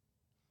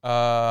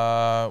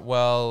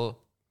 Well,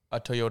 a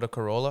Toyota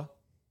Corolla.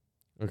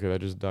 Okay,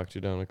 that just docked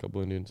you down a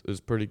couple Indians. It's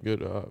pretty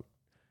good.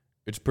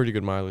 It's pretty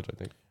good mileage, I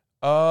think.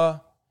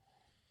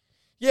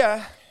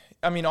 Yeah.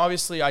 I mean,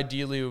 obviously,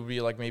 ideally, it would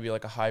be like maybe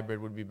like a hybrid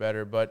would be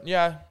better. But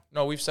yeah,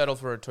 no, we've settled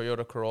for a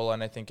Toyota Corolla,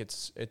 and I think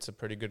it's a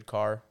pretty good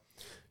car.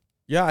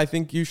 Yeah, I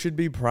think you should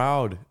be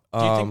proud.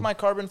 Do you think my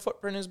carbon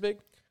footprint is big?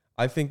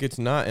 I think it's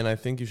not, and I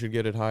think you should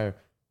get it higher.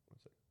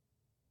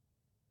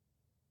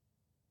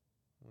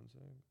 One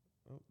sec.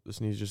 Oh, the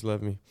sneeze just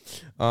left me.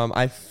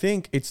 I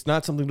think it's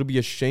not something to be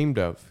ashamed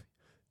of.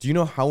 Do you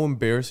know how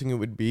embarrassing it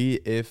would be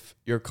if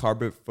your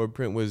carbon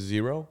footprint was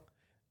 0?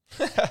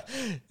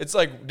 It's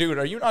like, dude,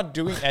 are you not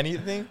doing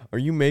anything? Are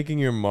you making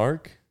your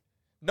mark?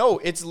 No,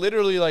 it's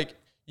literally like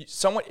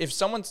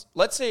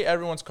let's say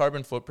everyone's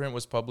carbon footprint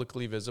was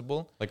publicly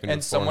visible, like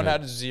and someone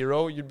had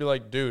 0, you'd be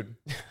like, dude,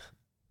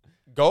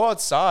 go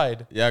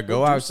outside. Yeah,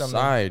 go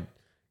outside.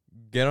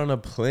 Get on a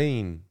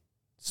plane.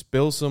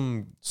 Spill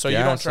some So gas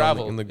you don't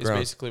travel. in the It's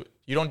ground. basically,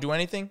 you don't do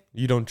anything?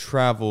 You don't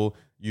travel.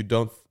 You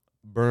don't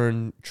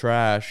burn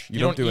trash. You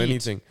don't do eat.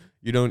 anything.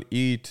 You don't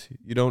eat.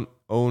 You don't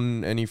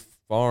own any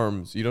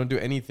farms. You don't do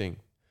anything.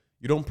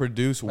 You don't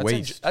produce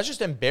waste. That's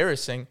just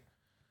embarrassing.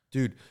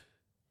 Dude,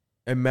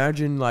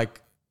 imagine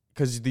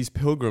because these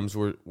pilgrims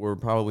were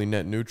probably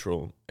net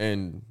neutral,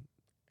 and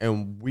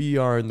we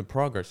are in the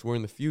progress. We're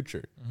in the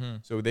future. Mm-hmm.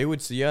 So they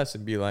would see us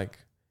and be like,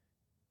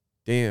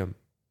 damn,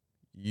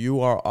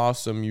 you are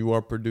awesome. You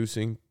are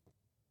producing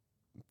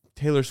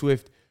Taylor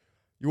Swift.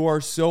 You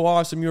are so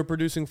awesome. You're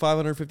producing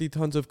 550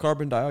 tons of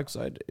carbon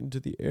dioxide into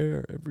the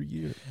air every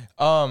year.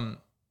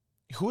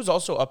 Who's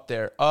also up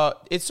there?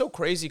 It's so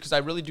crazy because I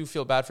really do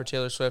feel bad for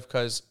Taylor Swift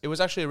because it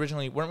was actually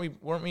originally weren't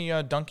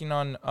we dunking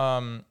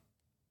on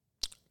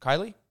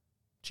Kylie?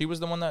 She was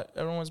the one that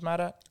everyone was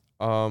mad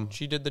at.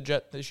 She did the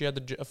jet. She had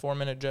the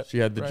 4-minute jet. She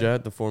had the right?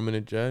 jet, the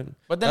 4-minute jet.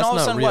 But then That's all of a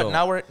not sudden,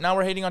 real. what? Now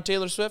we're hating on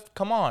Taylor Swift.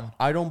 Come on.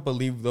 I don't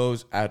believe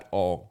those at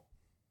all.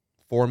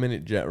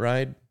 4-minute jet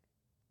ride.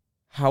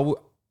 How?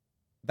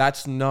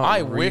 That's not. I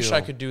real. wish I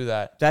could do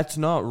that. That's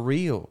not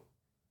real.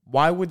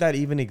 Why would that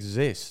even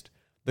exist?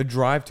 The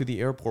drive to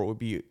the airport would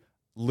be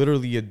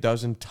literally a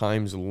dozen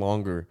times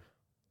longer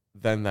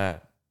than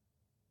that.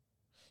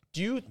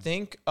 Do you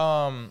think?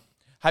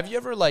 Have you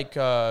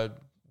ever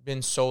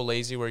been so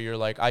lazy where you're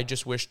like, I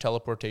just wish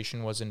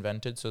teleportation was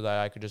invented so that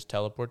I could just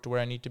teleport to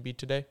where I need to be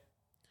today?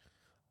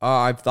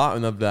 I've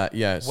thought of that.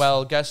 Yes.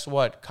 Well, guess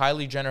what?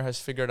 Kylie Jenner has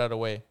figured out a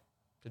way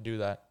to do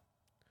that.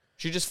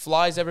 She just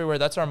flies everywhere.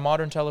 That's our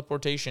modern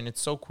teleportation.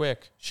 It's so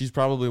quick. She's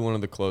probably one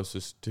of the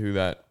closest to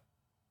that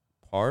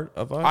part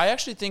of us. I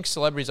actually think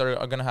celebrities are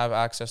going to have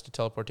access to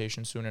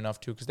teleportation soon enough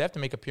too, because they have to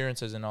make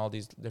appearances in all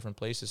these different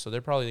places. So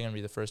they're probably going to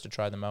be the first to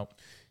try them out.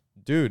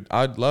 Dude,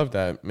 I'd love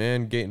that,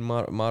 man. Gaten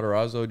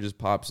Matarazzo just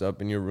pops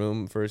up in your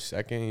room for a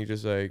second. You're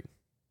just like,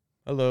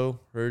 hello,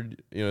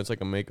 heard, it's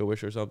like a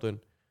Make-A-Wish or something.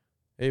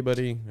 Hey,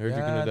 buddy, heard you're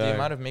going to die. The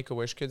amount of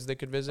Make-A-Wish kids they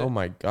could visit. Oh,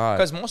 my God.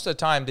 Because most of the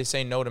time they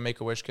say no to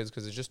Make-A-Wish kids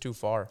because it's just too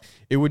far.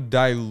 It would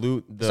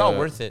dilute the... It's not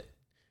worth it.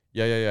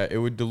 Yeah. It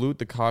would dilute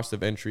the cost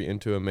of entry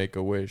into a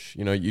Make-A-Wish.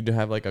 You'd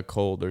have like a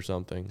cold or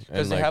something.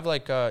 Because they have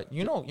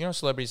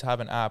celebrities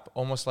have an app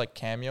almost like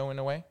Cameo in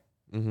a way,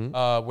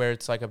 where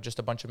it's like just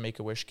a bunch of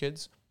Make-A-Wish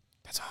kids.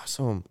 That's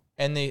awesome.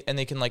 And they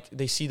can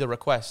they see the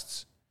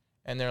requests,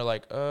 and they're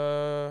like,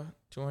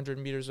 200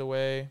 meters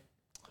away.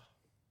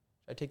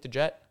 Should I take the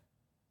jet?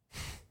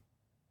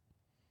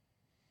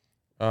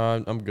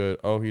 I'm good.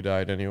 Oh, he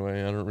died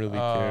anyway. I don't really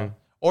care.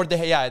 Or they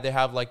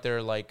have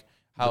their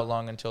how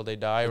long until they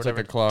die or It's whatever.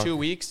 like a clock. 2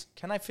 weeks.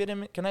 Can I fit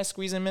him in? Can I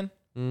squeeze him in?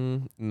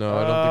 No,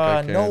 I don't think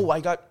I can. No, I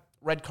got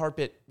red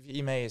carpet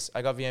VMAs.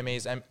 I got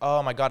VMAs. And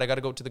oh my God, I got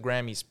to go to the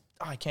Grammys.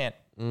 Oh, I can't.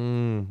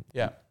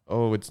 Yeah.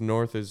 Oh, it's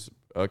North is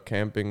a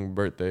camping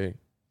birthday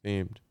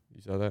themed.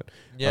 You saw that?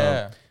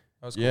 Yeah.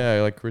 That was cool.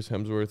 Yeah, like Chris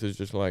Hemsworth is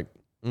just like,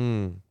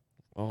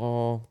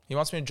 oh. He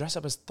wants me to dress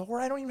up as Thor.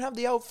 I don't even have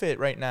the outfit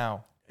right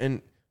now.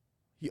 And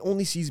he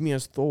only sees me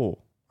as Thor.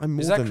 I'm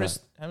more Is that than Chris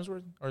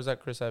Hemsworth or is that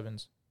Chris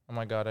Evans? Oh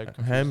my God, I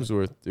confused them.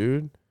 Hemsworth,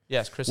 dude.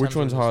 Yes, Chris. Which Hemsworth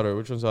one's is- hotter?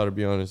 Which one's hotter?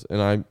 Be honest.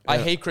 And I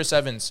hate Chris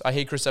Evans. I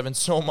hate Chris Evans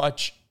so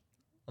much.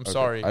 I'm okay,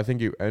 sorry. I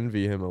think you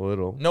envy him a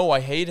little. No,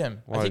 I hate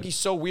him. Why? I think he's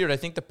so weird. I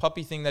think the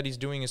puppy thing that he's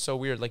doing is so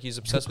weird. Like he's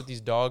obsessed with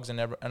these dogs,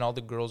 and all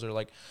the girls are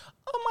like,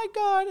 "Oh my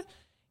God,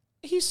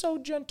 he's so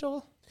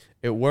gentle."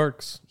 It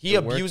works. He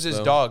It works, abuses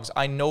though. dogs.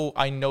 I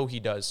know he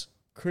does.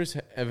 Chris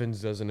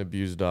Evans doesn't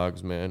abuse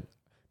dogs, man.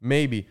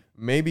 Maybe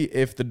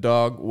if the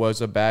dog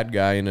was a bad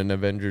guy in an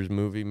Avengers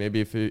movie, maybe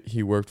if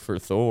he worked for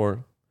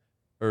Thor,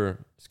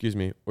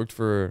 worked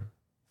for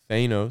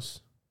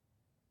Thanos.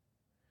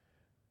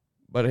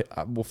 But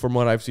well, from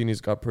what I've seen,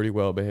 he's got pretty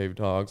well-behaved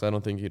dogs. I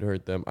don't think he'd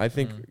hurt them. I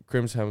think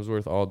Chris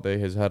Hemsworth all day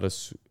has had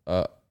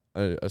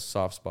a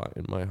soft spot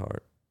in my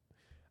heart.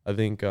 I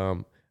think,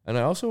 and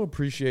I also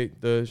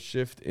appreciate the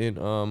shift in,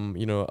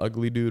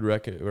 ugly dude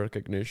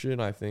recognition.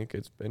 I think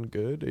it's been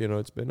good. You know,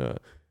 it's been a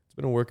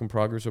work in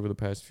progress over the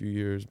past few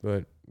years.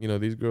 But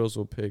these girls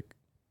will pick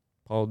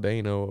Paul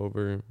Dano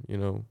over,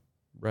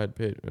 Brad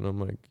Pitt, and I'm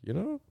like,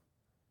 Yeah,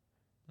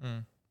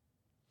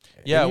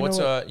 And what's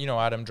what?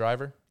 Adam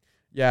Driver?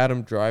 Yeah,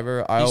 Adam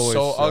Driver. He's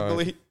so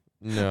ugly,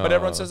 No, but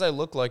everyone says I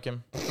look like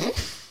him.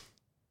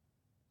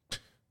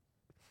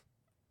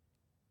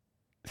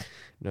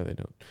 No, they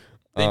don't.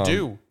 They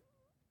do.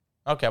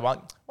 Okay,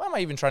 well, why am I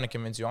even trying to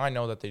convince you? I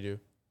know that they do.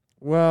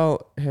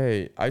 Well,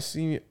 hey, I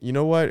see. You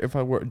know what? If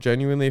I were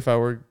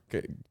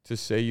to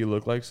say you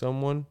look like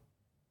someone,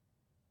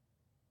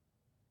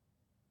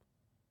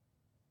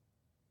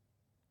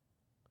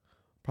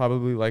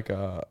 probably like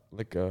a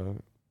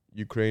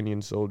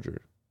Ukrainian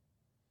soldier.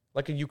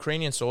 Like a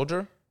Ukrainian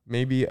soldier?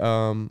 Maybe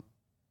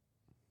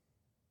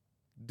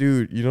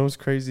dude, you know what's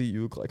crazy?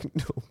 You look like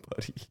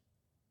nobody.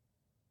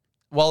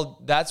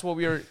 Well, that's what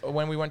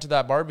when we went to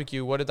that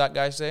barbecue, what did that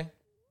guy say?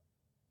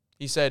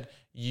 He said,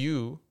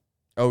 "You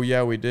Oh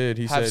yeah, we did.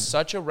 He have said,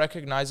 such a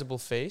recognizable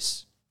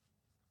face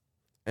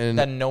and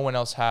that no one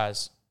else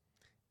has.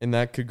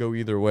 that could go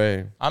either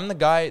way. I'm the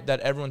guy that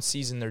everyone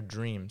sees in their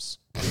dreams.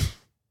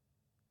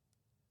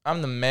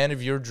 I'm the man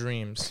of your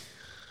dreams."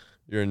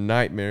 Your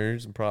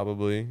nightmares,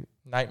 probably.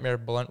 Nightmare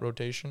blunt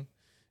rotation.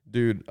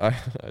 Dude, I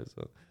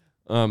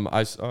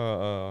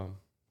saw.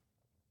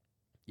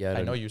 Yeah,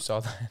 I know you saw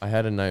that. I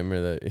had a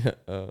nightmare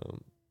that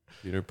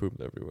Peter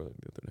pooped everywhere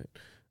the other night.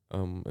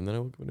 And then I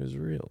woke up and it was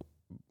real.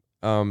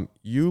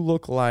 You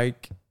look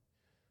like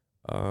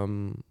a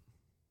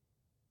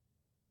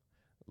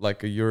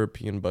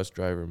European bus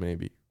driver,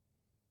 maybe.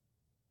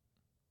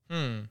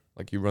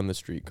 Like you run the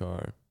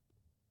streetcar.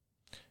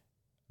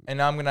 And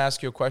now I'm going to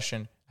ask you a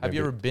question. Have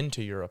you Maybe. ever been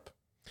to Europe?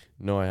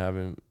 No, I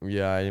haven't.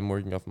 Yeah, I am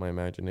working off my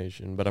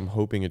imagination, but I'm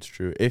hoping it's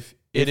true. If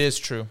It is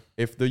true.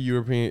 the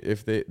European,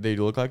 if they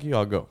look like you,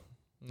 I'll go.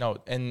 No,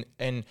 and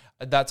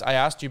that's I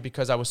asked you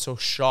because I was so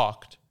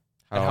shocked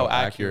at how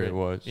accurate it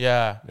was.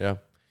 Yeah. Yeah.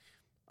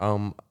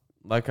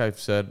 Like I've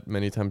said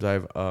many times,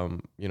 I've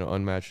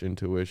unmatched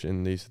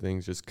intuition. These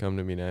things just come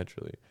to me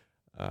naturally.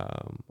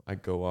 I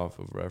go off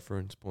of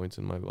reference points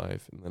in my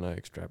life, and then I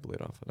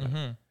extrapolate off of that.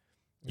 Mm-hmm.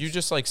 You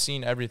just like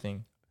seen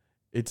everything.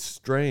 It's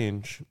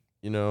strange,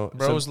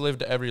 Bros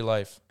lived every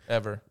life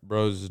ever.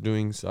 Bros is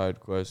doing side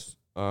quests.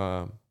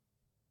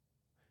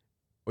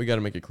 We got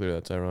to make it clear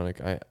that's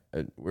ironic.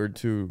 We're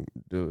too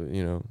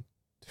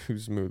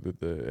smooth with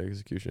the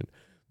execution.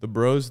 The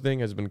bros thing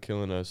has been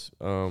killing us.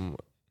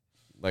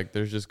 Like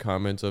there's just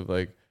comments of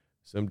like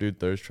some dude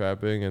thirst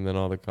trapping, and then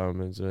all the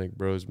comments are like,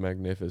 "Bro's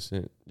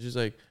magnificent." Just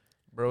like,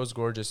 Bro's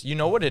gorgeous. You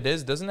know what it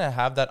is? Doesn't it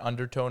have that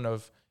undertone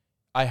of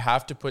I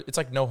have to put? It's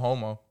like no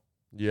homo.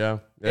 yeah.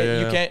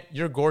 You can't.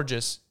 You're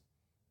gorgeous.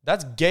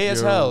 That's gay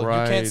as You're hell.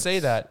 right. You can't say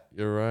that.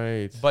 You're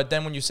right. But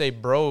then when you say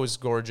bro's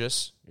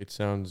gorgeous, It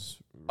sounds.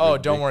 oh,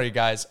 don't worry,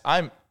 guys.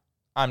 I'm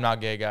not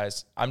gay,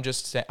 guys. I'm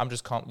just saying.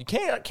 You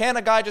can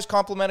a guy just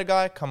compliment a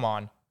guy? Come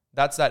on,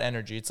 that's that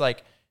energy. It's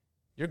like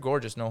you're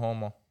gorgeous, no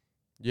homo.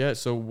 Yeah.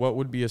 So, what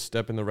would be a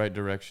step in the right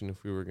direction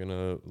if we were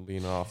gonna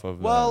lean off of?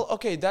 Well,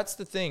 okay, that's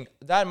the thing.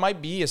 That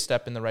might be a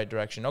step in the right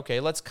direction. Okay,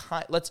 let's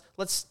kind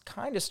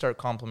of start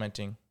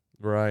complimenting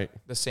that? Right.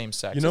 the same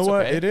sex. You know It's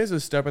what? okay. It is a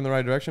step in the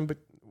right direction, but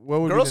what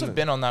would Girls be have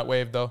been on that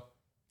wave though.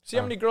 See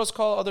how many girls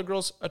call other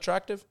girls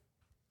attractive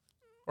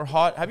or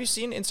hot? Have you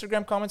seen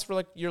Instagram comments for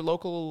like your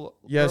local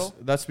Yes, girl?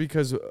 that's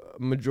because a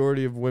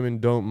majority of women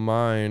don't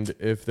mind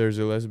if there's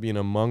a lesbian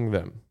among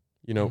them.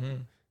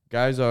 Mhm.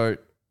 Guys are,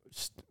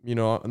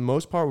 on the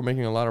most part, we're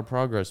making a lot of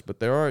progress,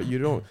 but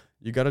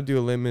you got to do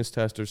a litmus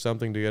test or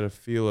something to get a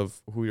feel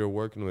of who you're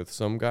working with.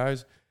 Some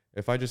guys,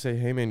 if I just say,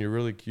 "Hey man, you're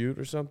really cute"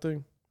 or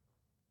something,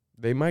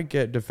 they might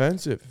get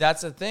defensive.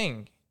 That's the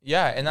thing.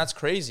 Yeah, and that's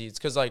crazy. It's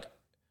because I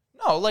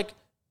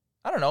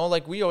don't know,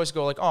 like we always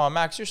go like, "Oh,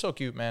 Max, you're so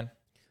cute, man."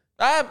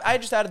 I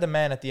just added the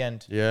man at the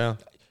end. Yeah.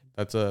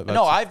 That's a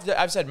No,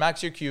 I've said,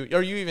 Max, you're cute.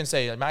 Or you even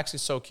say, like, Max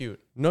is so cute.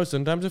 no.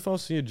 Sometimes if I'll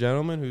see a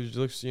gentleman who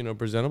looks,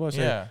 presentable, I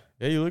say, Yeah.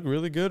 "Yeah, you look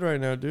really good right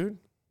now, dude."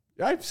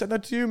 I've said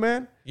that to you,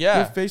 man. Yeah.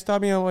 You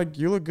FaceTime me. I'm like,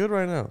 "You look good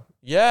right now."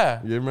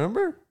 Yeah. You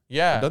remember?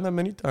 Yeah. I've done that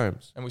many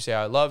times. And we say,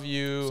 I love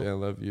you. Say I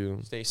love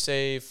you. Stay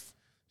safe.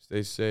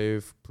 Stay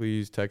safe.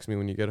 Please text me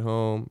when you get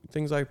home.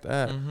 Things like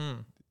that.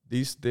 Mm-hmm.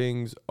 These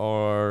things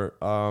are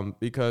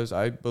because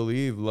I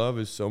believe love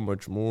is so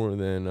much more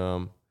than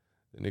an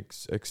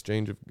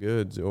exchange of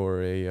goods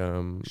or a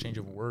Exchange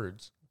of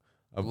words.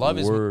 of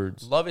Love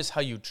words. love is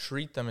how you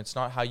treat them. It's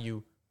not how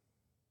you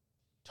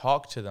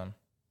talk to them.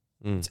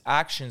 Mm. It's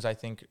actions, I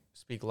think,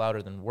 speak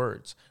louder than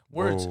words.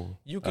 Words, Whoa,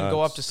 you can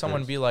go up to that's someone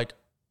and crazy. be like,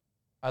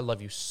 I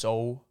love you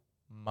so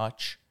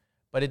much,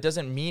 but it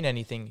doesn't mean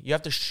anything. You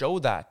have to show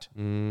that.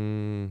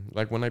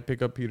 Like when I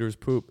pick up Peter's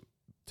poop,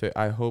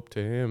 I hope to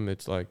him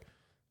it's like,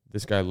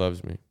 this guy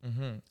loves me.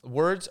 Mm-hmm.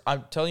 Words,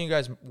 I'm telling you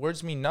guys,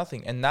 words mean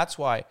nothing. And that's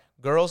why,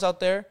 girls out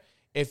there,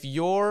 if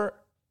you're,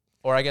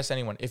 or I guess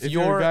anyone, if If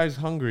your you're, guy's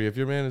hungry, if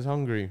your man is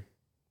hungry,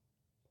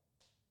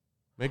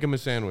 make him a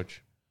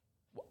sandwich.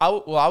 I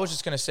was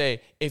just going to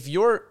say, if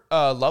your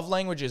love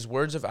language is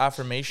words of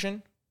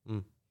affirmation,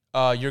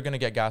 you're going to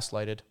get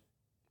gaslighted.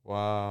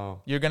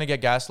 Wow. You're going to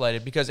get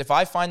gaslighted because if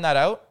I find that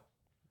out,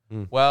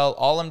 well,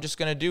 all I'm just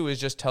going to do is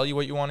just tell you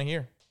what you want to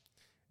hear.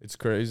 It's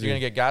crazy. You're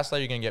going to get gaslighted.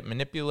 You're going to get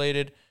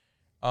manipulated.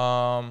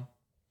 And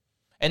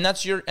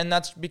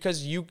that's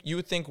because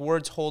you think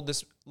words hold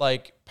this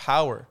like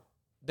power.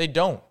 They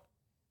don't.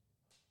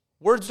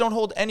 Words don't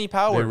hold any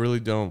power. They really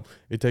don't.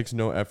 It takes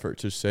no effort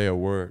to say a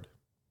word.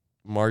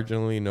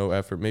 Marginally no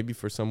effort. Maybe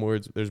for some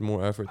words there's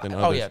more effort than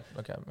others. Oh yeah.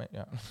 Okay.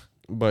 Yeah.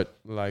 But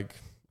like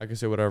I can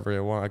say whatever I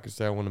want. I could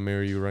say I want to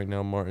marry you right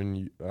now,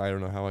 Martin. I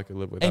don't know how I could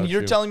live without you. And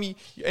you're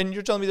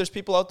telling me there's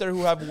people out there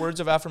who have words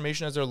of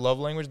affirmation as their love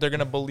language. They're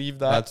gonna believe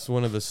that. That's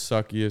one of the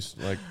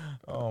suckiest. Like,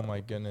 oh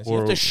my goodness. You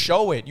have to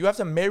show it. You have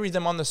to marry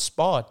them on the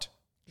spot.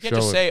 You can't Show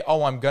just it. say,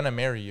 "Oh, I'm gonna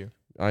marry you."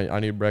 I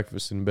need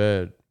breakfast in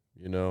bed.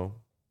 You know,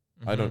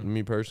 I don't. Mm-hmm.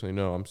 Me personally,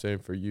 no. I'm saying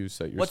for you,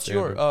 set your. What's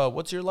standard.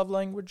 what's your love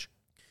language?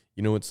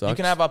 You know what sucks? You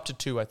can have up to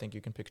 2. I think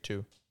you can pick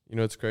 2. You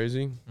know what's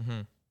crazy? Mm-hmm.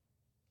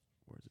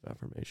 Words of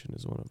affirmation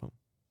is one of them.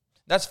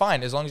 That's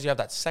fine as long as you have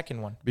that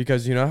second one.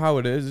 Because you know how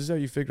it is. This is how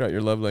you figure out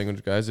your love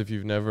language, guys. If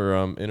you've never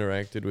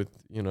interacted with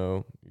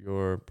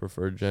your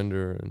preferred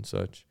gender and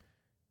such,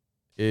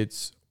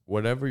 it's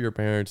whatever your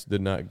parents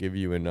did not give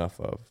you enough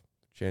of.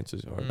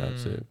 Chances are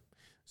that's it.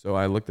 So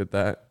I looked at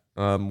that.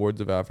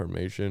 Words of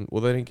affirmation.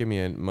 Well, they didn't give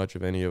me much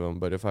of any of them.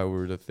 But if I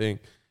were to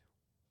think,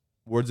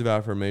 words of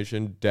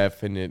affirmation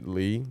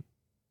definitely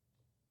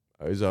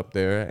is up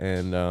there,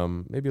 and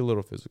maybe a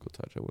little physical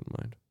touch. I wouldn't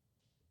mind.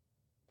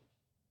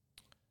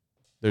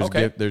 There's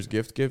Okay. there's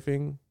gift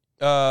giving.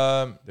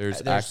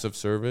 There's acts of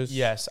service.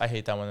 Yes, I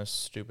hate that one. That's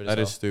stupid. That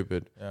as is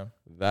stupid. yeah.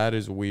 That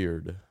is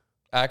weird.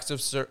 Acts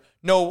of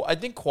No, I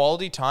think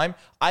quality time.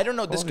 I don't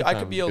know. Quality I could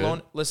time be is good.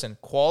 alone. Listen,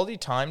 quality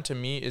time to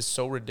me is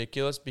so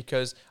ridiculous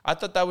because I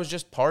thought that was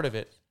just part of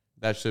it.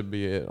 That should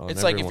be it.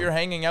 It's like if you're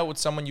hanging out with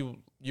someone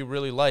you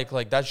really like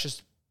that's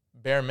just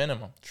bare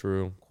minimum.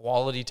 true.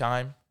 Quality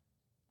time.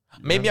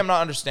 Maybe I'm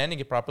not understanding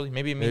it properly.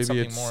 Maybe it means Maybe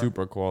something it's more.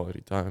 super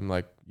quality time.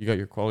 Like you got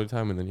your quality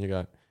time, and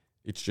then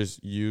it's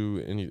just you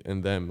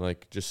and them,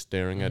 like just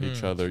staring at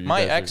each other. You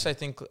My guys ex, are- I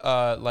think,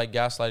 like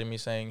gaslighted me,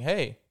 saying,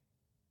 "Hey,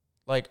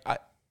 like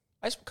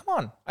come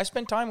on, I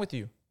spent time with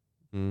you."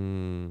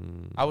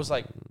 I was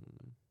like,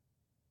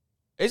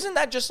 "Isn't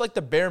that just like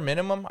the bare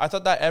minimum?" I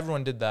thought that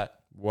everyone did that.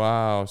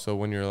 wow. So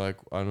when you're like,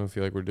 I don't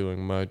feel like we're doing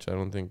much. I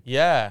don't think.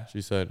 Yeah,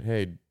 She said,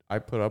 "Hey, I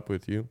put up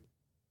with you."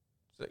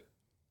 It's like-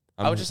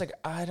 I was just like,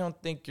 "I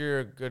don't think you're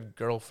a good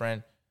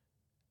girlfriend."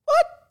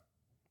 What?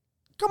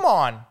 Come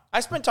on, I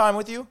spent time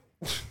with you.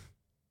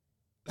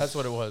 That's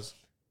what it was.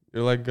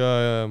 You're like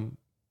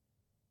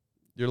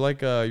you're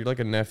like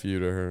a nephew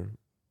to her.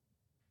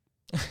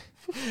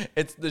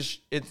 It's just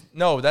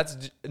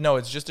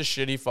a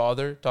shitty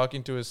father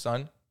talking to his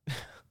son.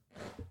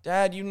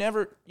 Dad, you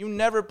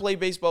never play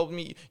baseball with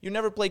me. You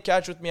never play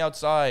catch with me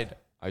outside.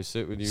 I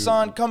sit with you,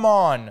 Son, come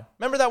on.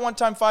 Remember that one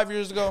time 5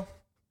 years ago?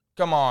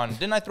 Come on.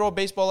 Didn't I throw a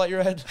baseball at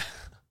your head?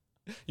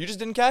 You just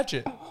didn't catch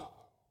it.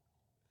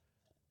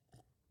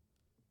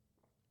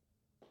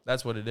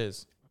 That's what it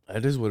is.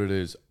 It is what it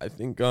is. I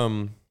think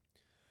I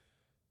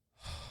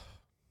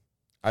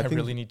think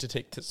really need to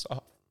take this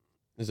off.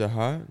 is it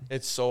hot?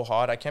 It's so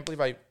hot. I can't believe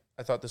I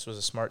thought this was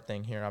a smart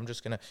thing here. I'm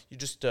just going to, you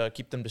just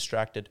keep them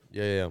distracted.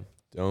 Yeah.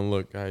 Don't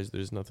look, guys.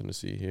 There's nothing to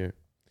see here.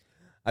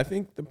 I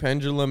think the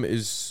pendulum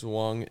is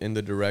swung in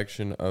the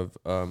direction of,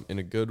 in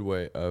a good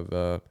way, of,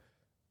 of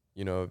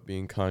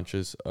being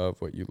conscious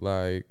of what you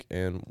like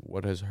and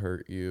what has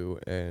hurt you,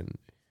 and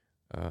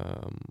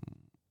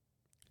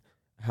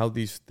how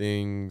these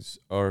things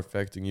are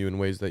affecting you in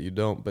ways that you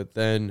don't. But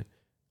then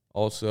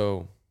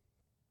also,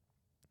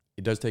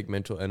 it does take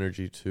mental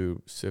energy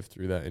to sift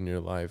through that in your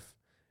life.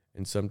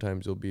 And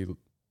sometimes you'll be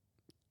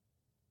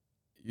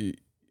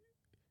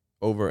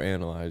over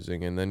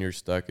analyzing, and then you're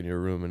stuck and you're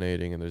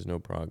ruminating and there's no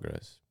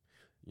progress.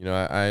 You know,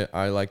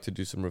 I like to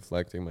do some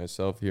reflecting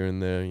myself here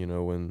and there, you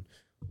know, when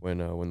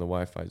the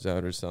Wi-Fi's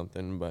out or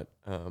something. But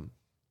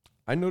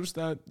I noticed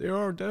that there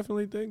are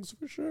definitely things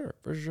for sure.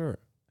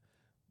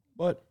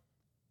 But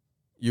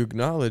you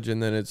acknowledge,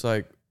 and then it's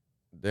like,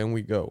 then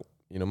we go.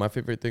 You know, my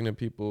favorite thing to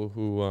people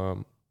who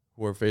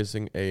are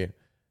facing a,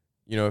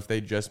 you know, if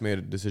they just made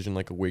a decision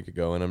like a week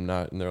ago and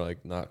they're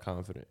like not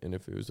confident in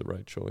if it was the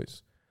right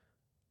choice.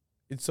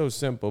 It's so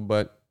simple,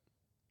 but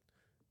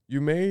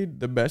you made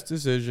the best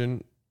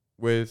decision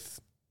with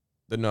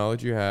the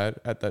knowledge you had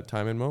at that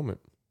time and moment.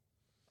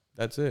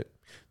 That's it.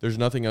 There's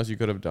nothing else you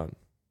could have done.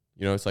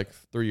 You know, it's like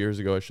 3 years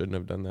ago, I shouldn't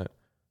have done that.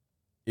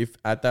 If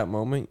at that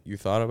moment you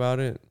thought about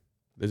it,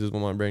 this is what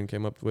my brain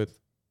came up with.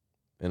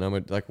 And I'm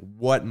like,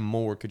 what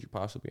more could you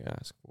possibly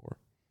ask for?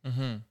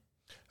 Mm-hmm.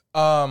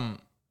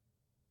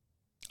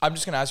 I'm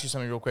just going to ask you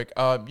something real quick.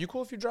 You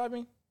cool if you drive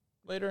me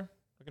later?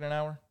 Like in an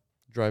hour?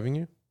 Driving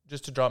you?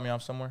 Just to drop me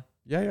off somewhere?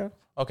 Yeah.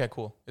 Okay,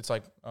 cool. It's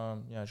like,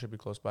 it should be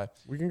close by.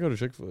 We can go to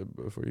Chick-fil-A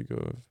before you go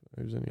if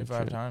there's any. If I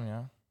have time,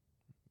 yeah.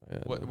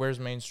 Yeah, Where's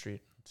Main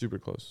Street? super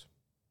close.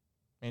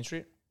 Main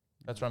Street?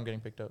 That's where I'm getting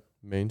picked up.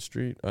 Main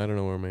Street? I don't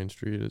know where Main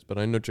Street is, but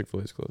I know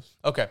Chick-fil-A is close.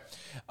 Okay.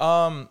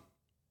 I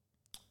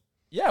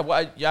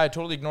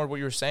totally ignored what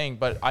you were saying,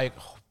 but I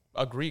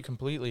agree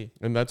completely.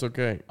 And that's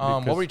okay.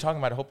 What were you talking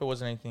about? I hope it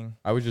wasn't anything.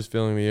 I was just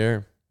feeling the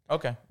air.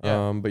 Okay.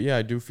 Yeah. But yeah,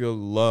 I do feel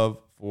love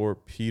for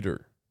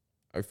Peter.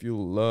 I feel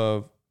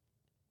love.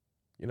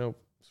 You know,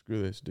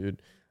 screw this,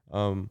 dude.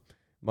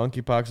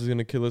 Monkeypox is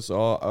gonna kill us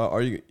all.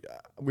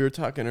 We were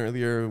talking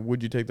earlier.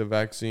 Would you take the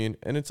vaccine?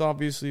 And it's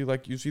obviously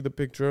like you see the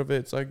picture of it.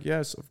 It's like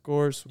yes, of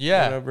course.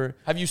 Yeah. Whatever.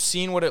 Have you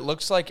seen what it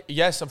looks like?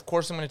 Yes, of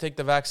course I'm gonna take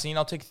the vaccine.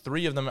 I'll take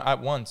 3 of them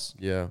at once.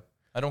 Yeah.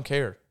 I don't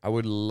care. I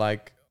would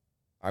like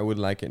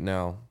it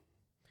now.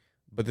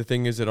 But the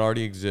thing is, it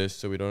already exists,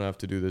 so we don't have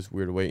to do this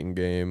weird waiting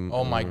game.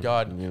 Oh my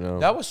God. You know.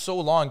 That was so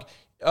long.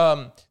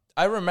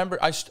 I remember,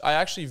 I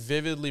actually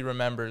vividly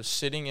remember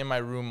sitting in my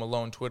room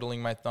alone,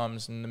 twiddling my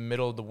thumbs in the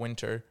middle of the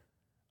winter,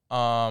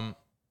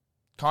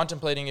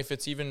 contemplating if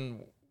it's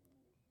even,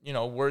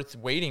 worth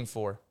waiting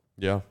for.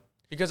 Yeah.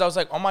 Because I was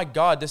like, oh my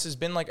God, this has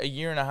been like a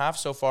year and a half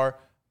so far.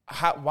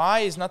 Why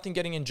is nothing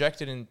getting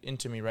injected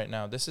into me right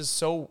now? This is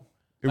so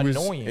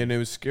annoying. And it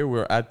was scary. We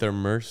were at their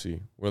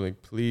mercy. We're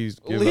like, please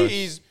give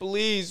us.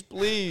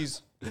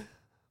 Please.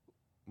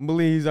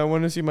 Please, I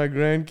want to see my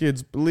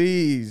grandkids,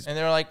 please. And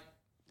they were like,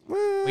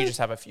 we just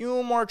have a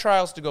few more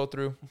trials to go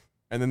through.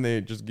 And then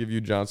they just give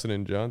you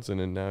Johnson & Johnson,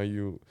 and now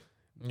your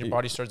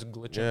body starts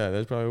glitching. Yeah,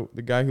 that's probably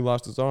the guy who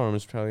lost his arm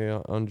is probably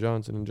on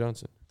Johnson &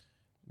 Johnson.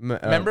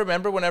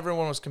 Remember when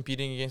everyone was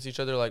competing against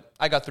each other? Like,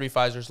 I got 3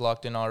 Pfizers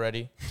locked in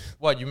already.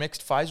 What, you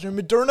mixed Pfizer and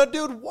Moderna,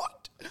 dude?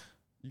 What?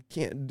 You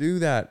can't do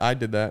that. I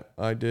did that.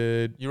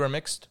 You were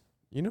mixed?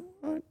 You know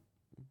what?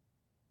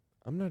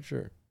 I'm not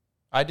sure.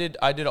 I did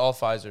all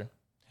Pfizer.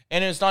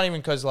 And it's not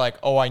even because,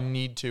 like, I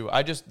need to.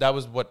 That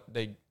was what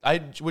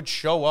I would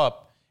show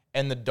up,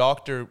 and the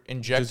doctor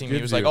injecting me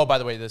was like, oh, by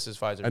the way, this is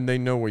Pfizer. And they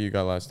know what you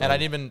got last time. And I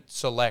didn't even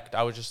select.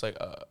 I was just like,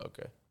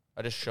 okay.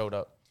 I just showed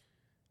up.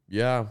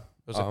 Yeah.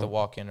 It was like the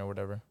walk-in or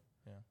whatever.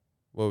 Yeah.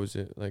 What was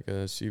it? Like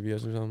a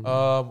CVS or something?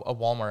 A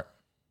Walmart.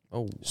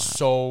 Oh, wow.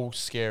 So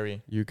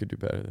scary. You could do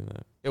better than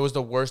that. It was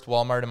the worst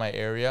Walmart in my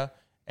area,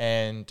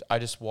 and I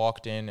just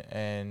walked in,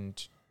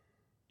 and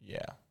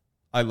yeah.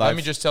 Let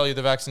me just tell you,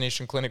 the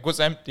vaccination clinic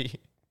was empty.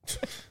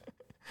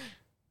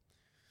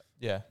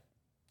 Yeah.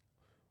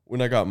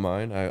 When I got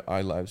mine,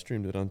 I live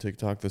streamed it on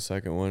TikTok, the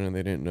second one, and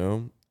they didn't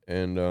know.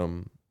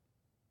 And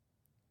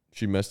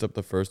she messed up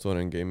the first one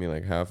and gave me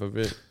like half of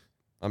it.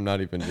 I'm not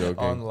even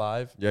joking. On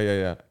live?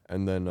 Yeah.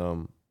 And then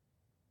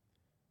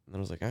I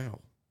was like, ow.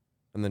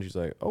 And then she's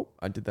like, oh,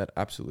 I did that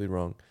absolutely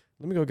wrong.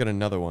 Let me go get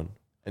another one.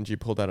 And she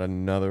pulled out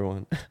another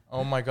one.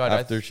 Oh my God.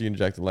 After she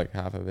injected like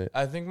half of it.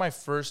 I think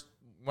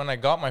when I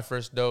got my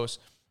first dose,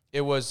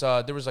 it was,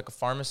 there was like a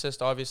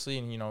pharmacist, obviously,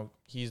 and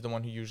he's the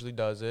one who usually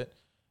does it.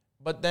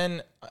 But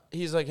then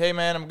he's like, hey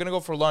man, I'm going to go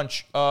for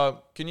lunch.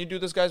 Can you do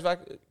this guy's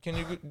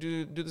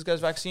do this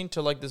guy's vaccine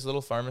to like this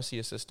little pharmacy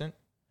assistant?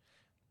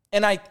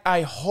 And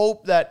I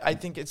hope that, I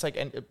think it's like,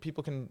 and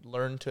people can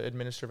learn to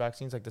administer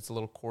vaccines. Like that's a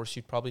little course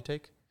you'd probably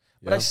take.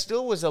 But I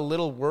still was a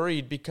little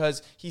worried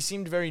because he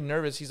seemed very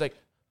nervous. He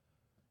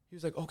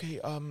was like, okay,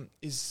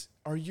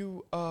 are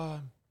you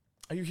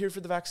here for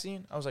the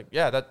vaccine? I was like,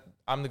 yeah,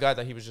 I'm the guy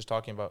that he was just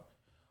talking about.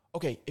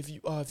 Okay, if you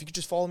could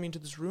just follow me into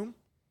this room,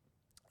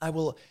 I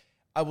will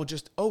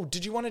just,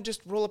 did you want to just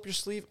roll up your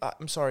sleeve?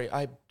 I'm sorry,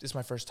 this is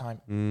my first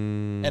time.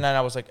 And then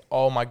I was like,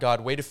 oh my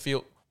God, way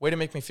to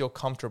make me feel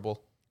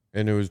comfortable.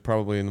 And it was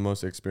probably in the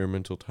most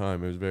experimental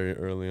time. It was very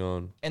early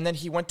on. And then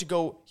he went to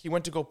go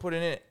put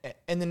it in,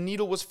 and the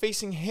needle was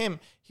facing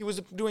him. He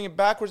was doing it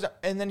backwards,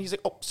 and then he's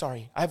like, oh,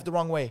 sorry, I have it the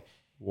wrong way.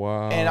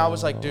 Wow. And I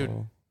was like, dude,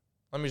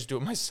 let me just do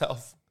it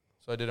myself.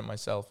 So I did it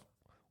myself.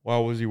 Why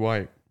was he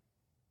white?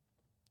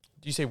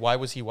 Do you say why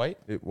was he white?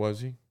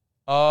 Was he?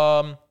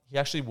 He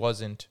actually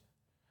wasn't.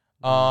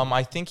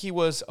 I think he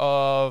was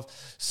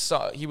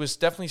he was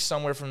definitely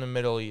somewhere from the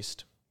Middle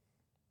East.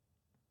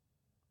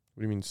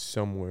 What do you mean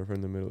somewhere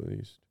from the Middle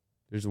East?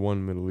 There's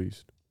one Middle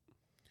East.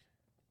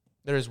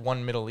 There is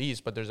one Middle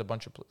East, but there's a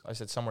bunch of. I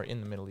said somewhere in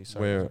the Middle East.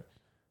 Sorry. Where?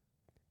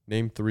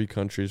 Name 3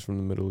 countries from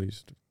the Middle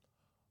East.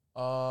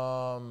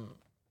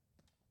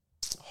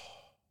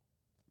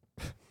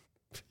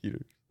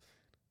 Peter.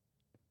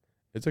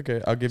 It's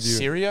okay. I'll give you.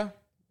 Syria.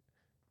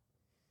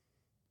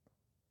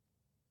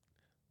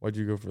 Why'd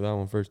you go for that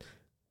one first?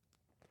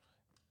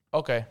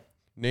 Okay.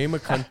 Name a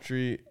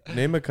country.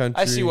 Name a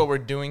country. I see what we're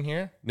doing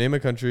here. Name a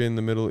country in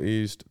the Middle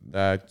East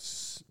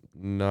that's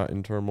not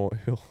in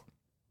turmoil.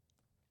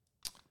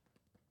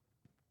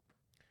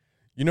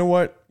 You know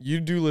what? You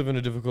do live in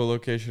a difficult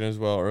location as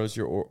well, or else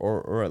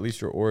or at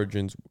least your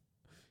origins.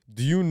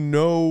 Do you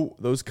know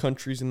those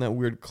countries in that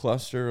weird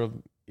cluster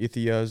of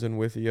Ithias and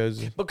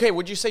Withias? Okay,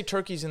 would you say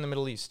Turkey's in the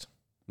Middle East?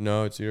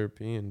 No, it's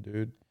European,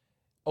 dude.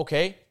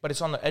 Okay, but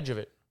it's on the edge of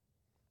it.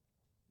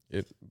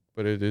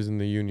 But it is in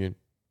the Union.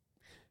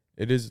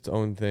 It is its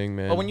own thing,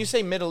 man. But when you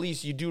say Middle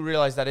East, you do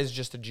realize that is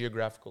just a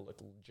geographical, like,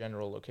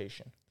 general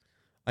location.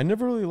 I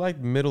never really liked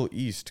Middle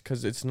East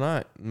because it's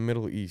not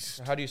Middle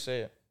East. How do you say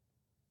it?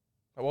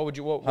 What would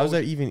you? What How's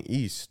would that even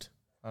East?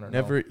 I don't know.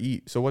 Never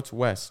eat. So what's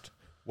West?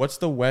 What's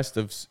the West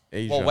of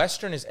Asia? Well,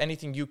 Western is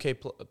anything UK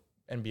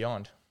and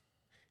beyond.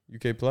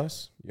 UK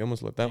plus? You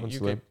almost let that one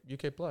slip.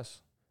 UK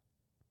plus.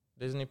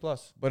 Disney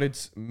plus. But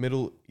it's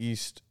Middle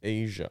East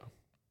Asia.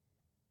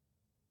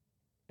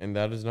 And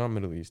that is not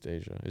Middle East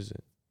Asia, is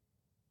it?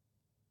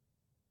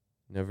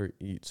 Never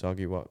eat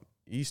soggy what?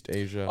 East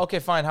Asia. Okay,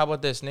 fine. How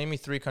about this? Name me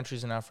 3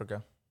 countries in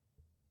Africa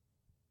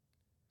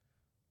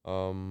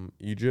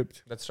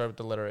Egypt, that start with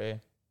the letter A.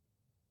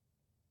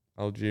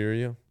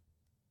 Algeria,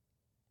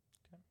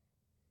 okay.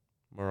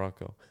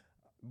 Morocco.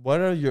 What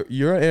are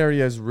your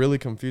area is really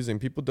confusing.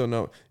 People don't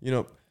know. You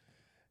know,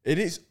 it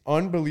is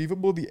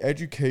unbelievable the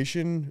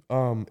education.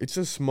 It's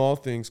just small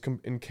things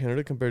in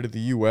Canada compared to the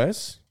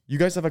U.S. You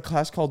guys have a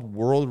class called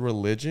World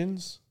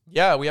Religions.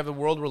 Yeah, we have the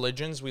world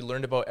religions. We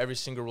learned about every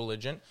single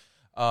religion.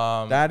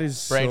 That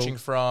is branching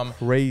so from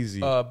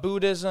crazy.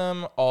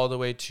 Buddhism all the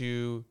way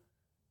to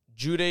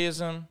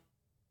Judaism.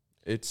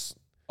 It's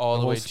all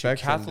the way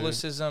spectrum, to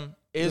Catholicism,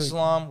 dude.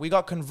 Islam. We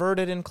got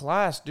converted in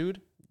class, dude.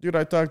 Dude,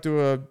 I talked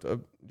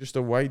to just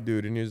a white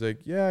dude, and he was like,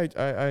 "Yeah,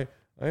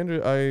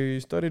 I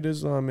studied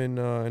Islam in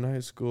high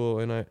school,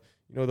 and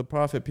the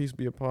Prophet, peace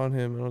be upon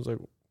him." And I was like,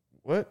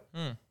 "What?"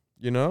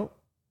 You know,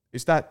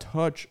 it's that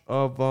touch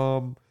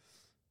of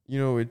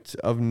it's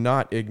of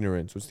not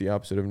ignorance. What's the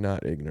opposite of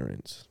not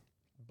ignorance?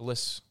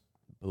 Bliss.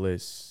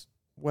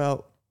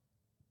 Well,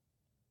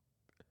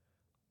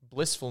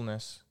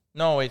 blissfulness.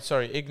 No, wait,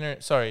 sorry.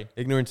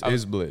 Ignorance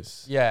is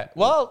bliss. Yeah.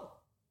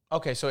 Well,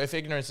 okay, so if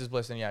ignorance is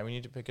bliss, then yeah, we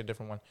need to pick a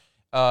different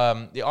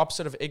one. The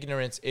opposite of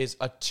ignorance is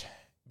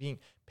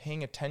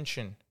paying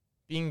attention,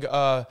 being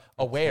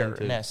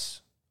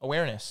awareness.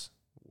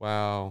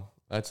 Wow,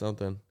 that's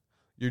something.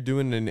 You're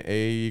doing an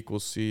A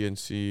equals C and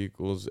C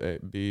equals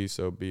B,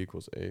 so B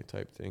equals A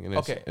type thing, and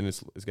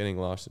it's getting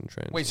lost in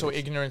translation. Wait, so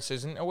ignorance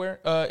isn't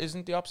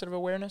the opposite of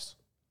awareness?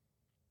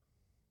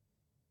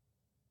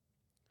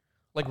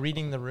 Like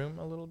reading the room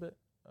a little bit,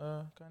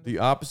 kind of. The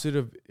opposite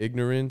of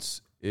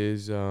ignorance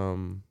is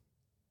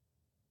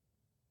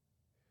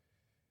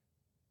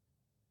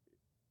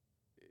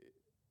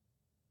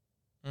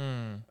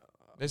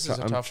This is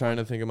a tough I'm trying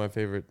one. to think of my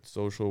favorite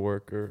social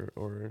worker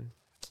or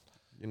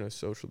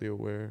socially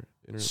aware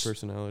internet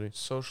personality.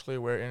 Socially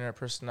aware internet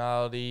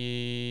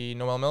personality.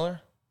 Noel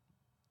Miller.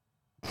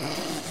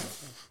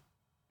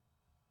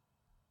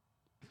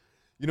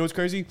 You know what's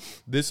crazy?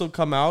 This will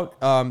come out.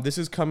 This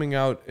is coming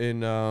out in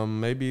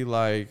maybe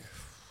like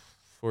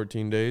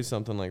 14 days,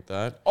 something like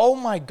that. Oh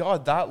my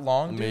God, that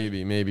long? Dude?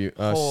 Maybe.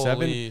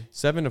 Holy.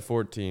 7 to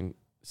 14.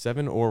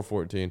 7 or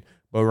 14.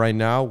 But right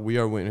now, we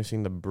are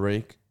witnessing the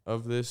break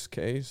of this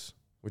case,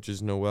 which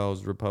is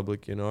Noel's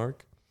Republican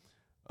arc.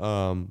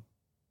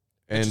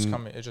 It's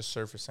just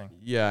surfacing.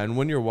 Yeah, and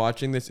when you're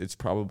watching this, it's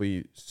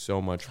probably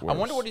so much worse. I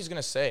wonder what he's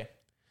gonna say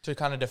to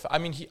kind of I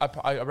mean,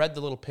 I read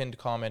the little pinned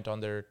comment on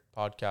their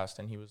podcast,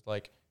 and he was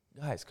like,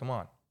 "Guys, come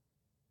on."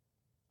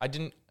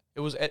 It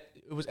was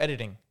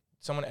editing.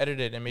 Someone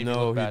edited and made me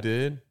look bad. No, he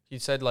did. He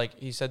said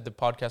the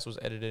podcast was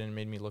edited and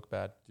made me look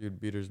bad. Dude,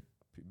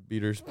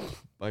 beaters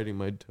biting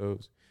my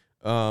toes.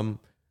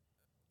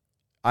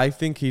 I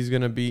think he's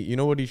going to be, you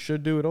know what he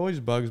should do? It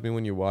always bugs me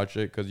when you watch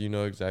it because you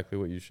know exactly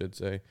what you should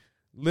say.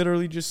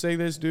 Literally just say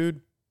this,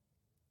 dude.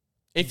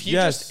 If he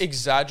just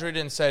exaggerated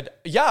and said,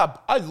 "Yeah,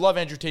 I love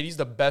Andrew Tate. He's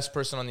the best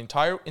person in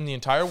the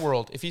entire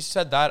world." If he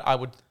said that, I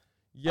would.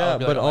 Yeah,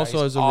 but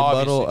also as a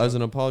rebuttal, as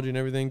an apology and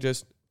everything,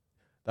 just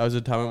that was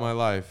a time of my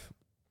life,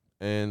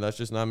 and that's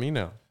just not me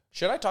now.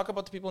 Should I talk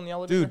about the people in the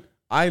elevator? Dude,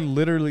 I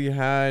literally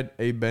had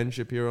a Ben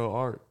Shapiro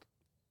arc.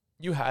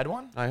 You had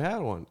one? I had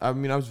one. I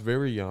mean, I was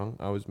very young.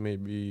 I was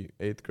maybe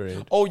 8th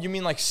grade. Oh, you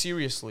mean like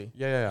seriously?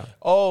 Yeah.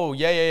 Oh,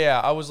 yeah.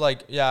 I was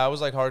like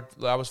hard.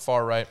 I was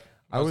far right.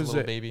 I was a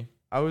little baby.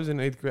 I was in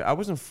 8th grade. I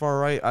wasn't far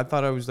right. I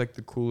thought I was like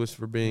the coolest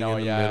for being in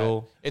the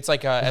middle. It's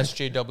like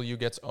SJW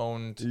gets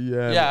owned.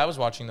 Yeah. Yeah, I was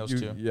watching those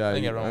too. Yeah, I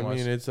think everyone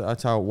was.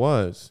 that's how it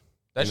was.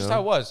 That's just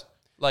how it was.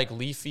 Like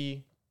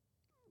Leafy,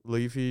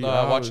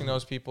 watching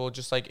those people,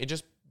 just like it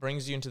just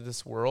brings you into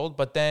this world.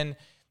 But then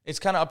it's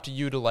kind of up to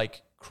you to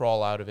like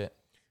crawl out of it.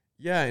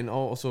 Yeah, and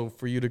also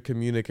for you to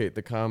communicate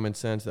the common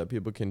sense that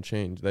people can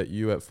change. That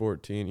you at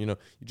 14, you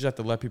just have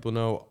to let people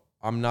know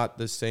I'm not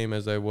the same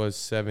as I was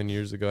 7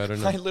 years ago. I don't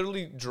know. I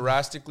literally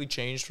drastically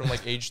changed from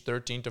like age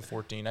 13 to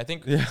 14. I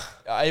think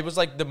it was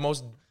like the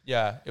most.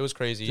 Yeah, it was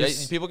crazy.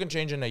 People can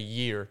change in a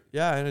year.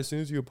 Yeah, and as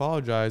soon as you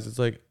apologize, it's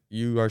like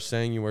you are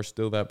saying you are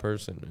still that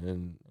person,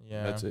 and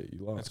that's it.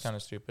 You lost. It's kind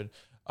of stupid.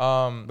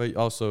 But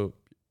also,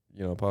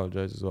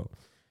 apologize as well.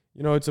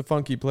 It's a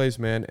funky place,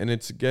 man, and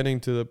it's getting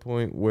to the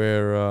point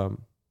where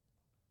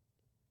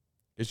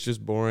it's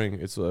just boring.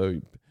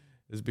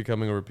 It's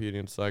becoming a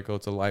repeating cycle.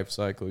 It's a life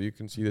cycle. You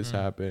can see this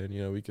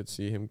happen. We could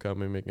see him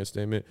coming, making a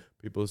statement.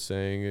 People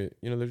saying it.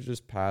 There's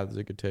just paths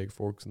it could take,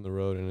 forks in the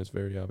road, and it's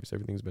very obvious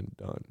everything's been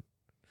done.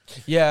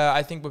 Yeah,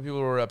 I think what people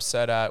were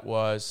upset at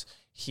was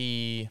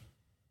he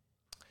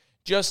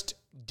just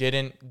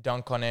didn't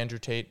dunk on Andrew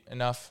Tate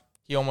enough.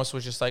 He almost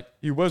was just like,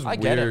 he was I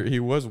weird. get him. He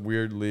was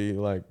weirdly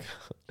like,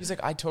 he's like,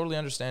 I totally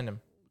understand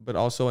him. But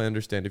also I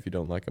understand if you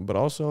don't like him. But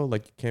also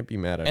like you can't be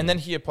mad at him. And then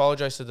he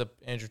apologized to the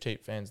Andrew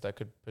Tate fans that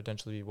could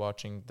potentially be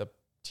watching the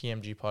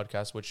TMG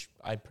podcast, which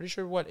I'm pretty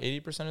sure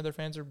 80% of their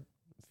fans are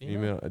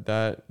female.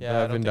 That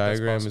Venn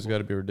diagram has got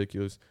to be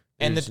ridiculous.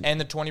 And the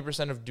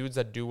 20% of dudes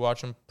that do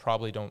watch him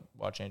probably don't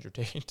watch Andrew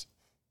Tate.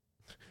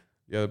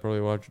 Yeah, they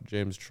probably watch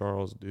James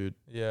Charles, dude.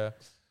 Yeah.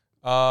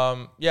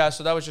 So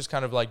that was just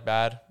kind of like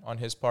bad on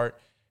his part.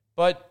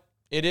 But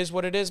it is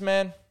what it is,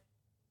 man.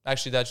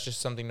 Actually, that's just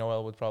something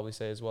Noel would probably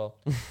say as well.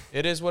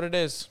 It is what it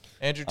is.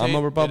 Andrew Tate, I'm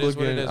a Republican. It is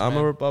what it is, I'm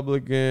man. a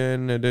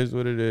Republican. It is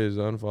what it is.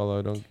 Unfollow.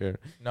 I don't care.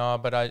 No,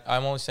 but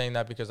I'm only saying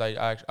that because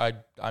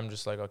I'm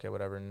just like, okay,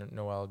 whatever.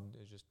 Noel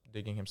is just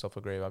digging himself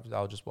a grave.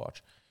 I'll just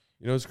watch.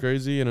 It's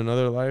crazy. In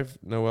another life,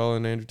 Noel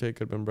and Andrew Tate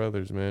could have been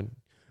brothers, man.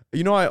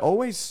 I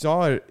always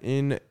saw it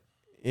in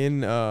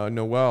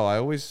Noel. I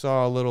always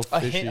saw a little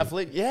fishy. A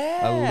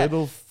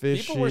little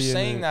fishy. People were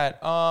saying that.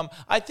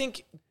 I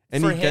think.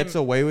 And he gets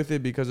away with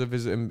it because of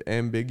his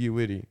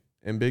ambiguity.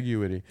 And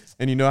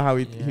you know how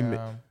he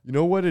you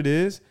know what it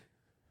is?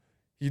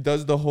 He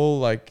does the whole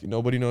like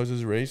nobody knows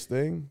his race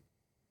thing.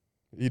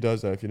 He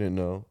does that if you didn't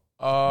know.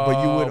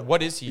 But you would.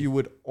 What is he? You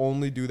would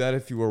only do that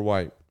if you were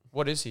white.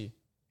 What is he?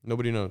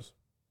 Nobody knows.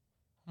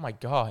 Oh my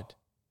God.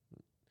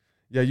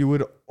 Yeah, you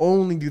would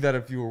only do that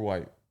if you were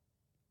white.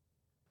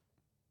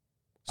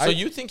 So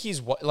you think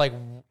he's like?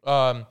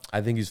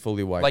 I think he's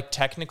fully white. Like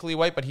technically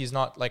white, but he's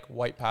not like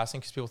white passing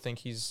because people think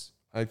he's.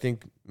 I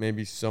think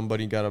maybe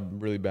somebody got a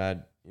really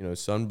bad,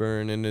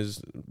 sunburn in his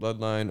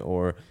bloodline,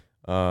 or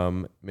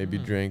maybe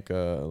drank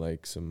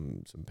like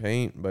some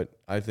paint. But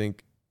I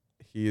think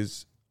he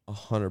is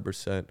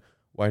 100%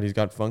 white. He's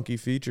got funky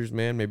features,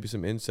 man. Maybe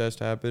some incest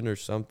happened or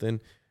something.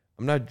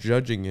 I'm not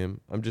judging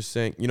him. I'm just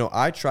saying,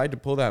 I tried to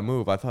pull that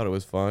move. I thought it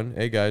was fun.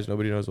 Hey guys,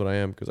 nobody knows what I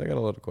am because I got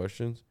a lot of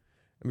questions.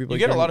 You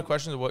get a lot of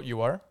questions of what you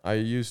are? I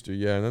used to,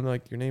 yeah. And then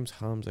like, your name's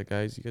Hamza,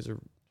 guys. You guys are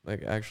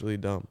like actually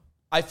dumb.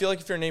 I feel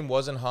like if your name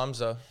wasn't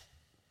Hamza,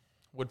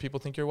 would people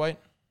think you're white?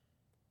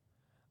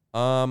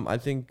 I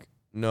think,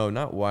 no,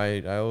 not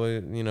white. I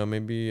always,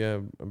 maybe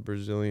a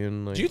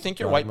Brazilian. Like, do you think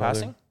you're white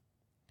passing?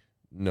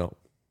 No.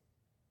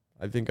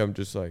 I think I'm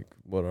just like,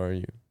 what are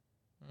you?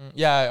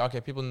 Yeah, okay.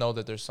 People know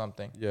that there's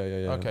something. Yeah.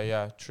 Okay,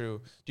 yeah,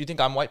 true. Do you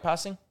think I'm white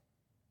passing?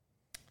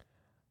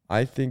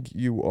 I think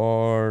you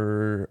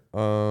are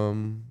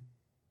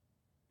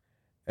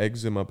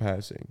eczema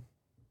passing.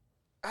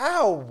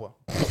 Ow!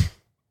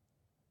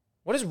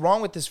 What is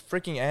wrong with this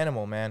freaking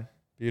animal, man?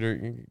 Peter,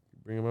 you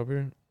bring him up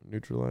here.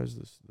 Neutralize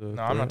this.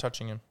 No, I'm not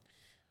touching him.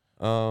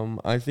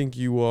 I think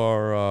you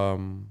are.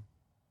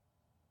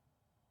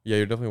 Yeah,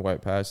 you're definitely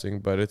white passing,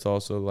 but it's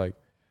also like,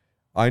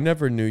 I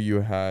never knew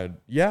you had.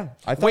 Yeah,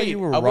 I thought you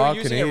were raw we're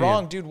using Canadian. it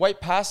wrong, dude.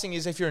 White passing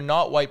is if you're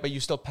not white, but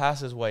you still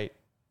pass as white.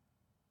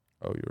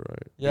 Oh, you're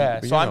right. Yeah,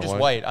 But so you're I'm not just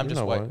white. I'm You're just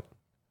not white.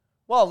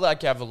 Well,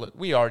 like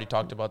we already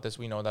talked about this.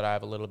 We know that I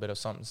have a little bit of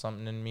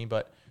something in me,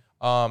 but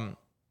No,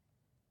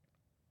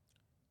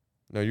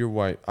 you're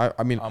white.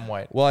 I mean, I'm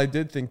white. Well, I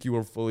did think you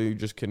were fully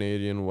just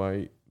Canadian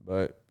white,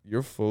 but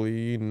you're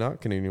fully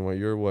not Canadian white.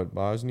 You're what,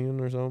 Bosnian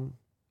or something?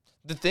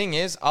 The thing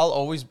is, I'll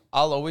always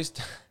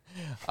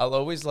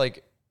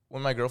like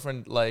when my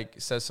girlfriend like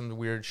says some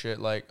weird shit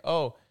like,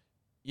 oh,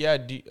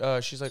 yeah,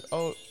 she's like,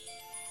 oh,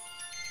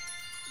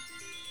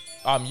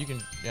 you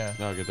can, yeah.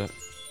 No, I get that.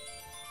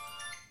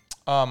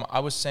 I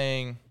was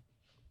saying,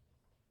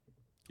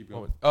 Keep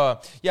going.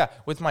 yeah,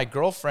 with my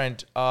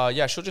girlfriend,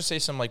 yeah, she'll just say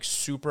some like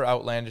super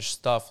outlandish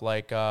stuff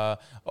like, oh,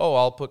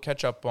 I'll put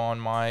ketchup on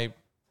my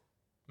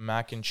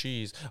mac and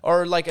cheese,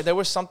 or like there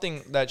was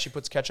something that she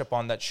puts ketchup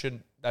on that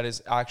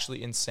is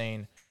actually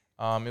insane.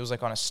 It was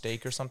like on a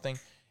steak or something,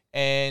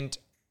 and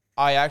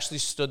I actually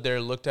stood there,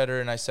 looked at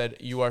her, and I said,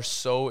 "You are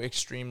so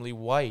extremely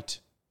white."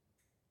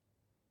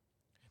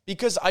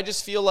 Because I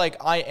just feel like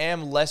I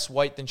am less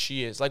white than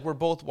she is. Like, we're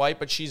both white,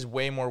 but she's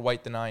way more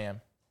white than I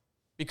am.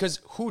 Because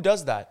who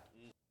does that?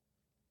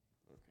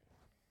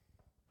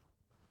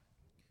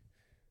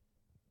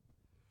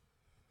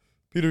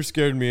 Peter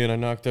scared me, and I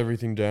knocked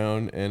everything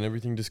down, and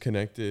everything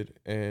disconnected,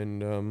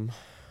 and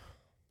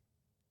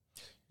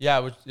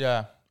Yeah.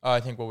 I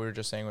think what we were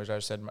just saying was I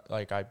said,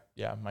 like,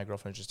 my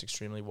girlfriend's just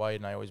extremely white,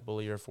 and I always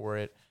bully her for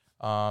it.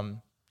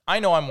 I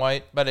know I'm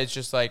white, but it's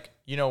just like,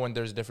 when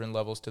there's different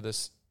levels to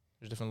this.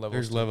 There's different levels.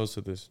 there's levels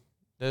to this.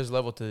 There's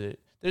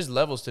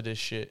levels to this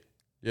shit.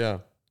 Yeah,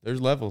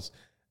 there's levels.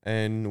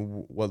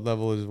 And what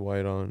level is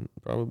white on?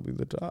 Probably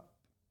the top.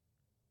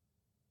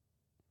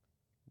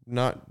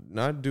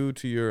 Not due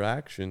to your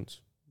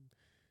actions,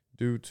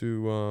 due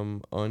to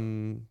I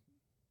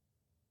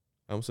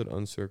almost said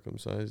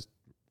uncircumcised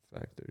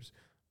factors.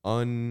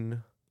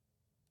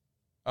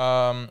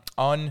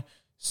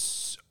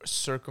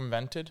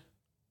 Circumvented.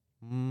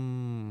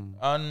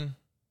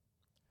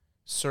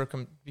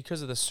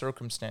 Because of the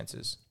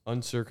circumstances.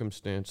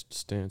 Uncircumstanced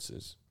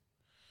stances.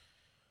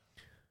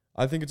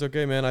 I think it's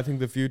okay, man. I think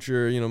the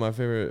future,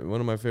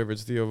 one of my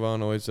favorites, Theo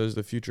Von, always says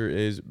the future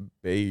is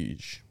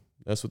beige.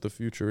 That's what the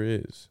future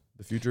is.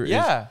 The future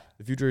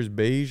is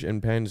beige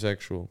and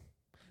pansexual.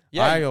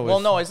 Yeah.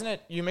 No, isn't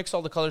it? You mix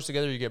all the colors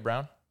together, you get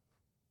brown.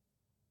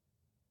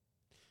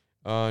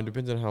 It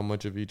depends on how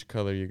much of each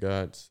color you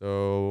got.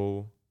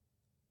 So,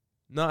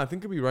 no, I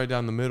think it'd be right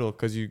down the middle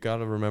because you got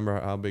to remember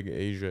how big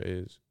Asia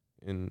is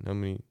and how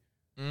many.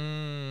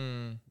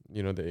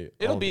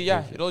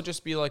 It'll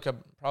just be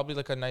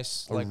probably a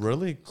nice, a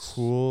really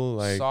cool,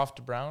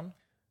 soft brown.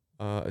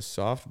 A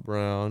soft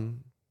brown.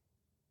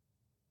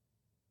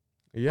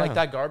 Yeah. Like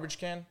that garbage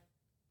can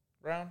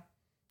brown?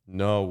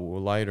 No,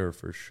 lighter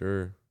for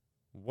sure.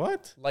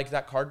 What? Like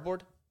that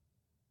cardboard?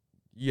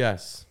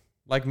 Yes.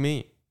 Like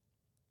me.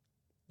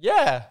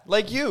 Yeah,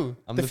 like you.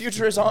 The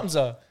future is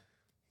Hamza.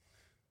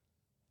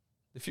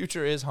 The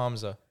future is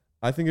Hamza.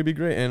 I think it'd be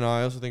great. And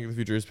I also think the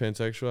future is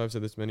pansexual. I've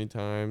said this many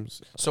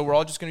times. So we're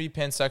all just going to be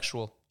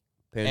pansexual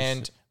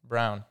and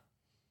brown.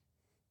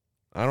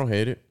 I don't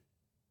hate it.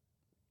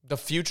 The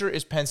future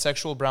is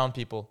pansexual brown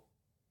people.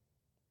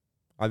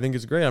 I think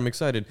it's great. I'm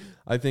excited.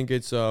 I think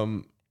it's,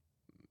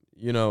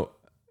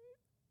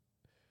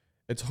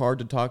 it's hard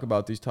to talk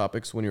about these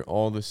topics when you're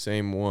all the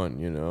same one,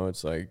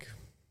 It's like...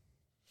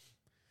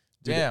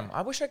 Damn,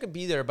 I wish I could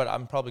be there, but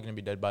I'm probably going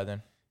to be dead by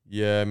then.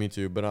 Yeah, me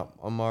too. But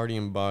I'm already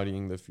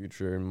embodying the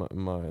future in my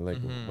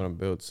when I'm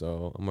built,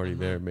 so I'm already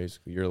there.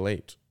 Basically, you're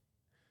late.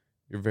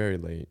 You're very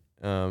late.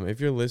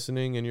 If you're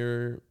listening and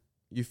you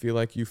feel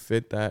like you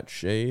fit that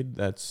shade,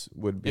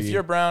 would be. If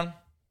you're brown,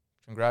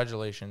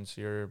 congratulations,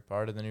 you're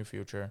part of the new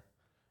future.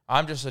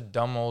 I'm just a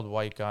dumb old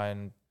white guy,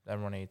 and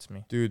everyone hates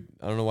me. Dude,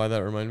 I don't know why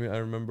that reminded me. I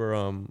remember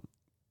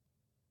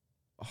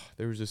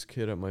there was this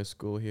kid at my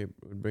school. He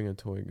would bring a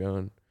toy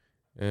gun.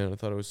 And I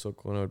thought it was so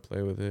cool and I would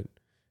play with it.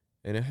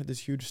 And it had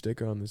this huge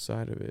sticker on the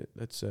side of it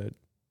that said,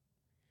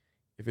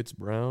 if it's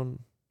brown,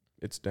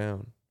 it's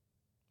down.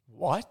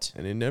 What?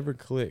 And it never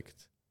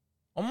clicked.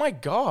 Oh my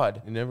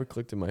God. It never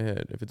clicked in my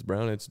head. If it's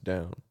brown, it's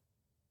down.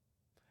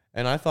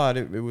 And I thought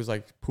it was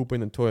like poop in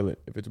the toilet.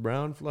 If it's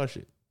brown, flush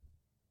it.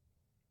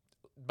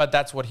 But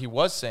that's what he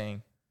was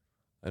saying.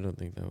 I don't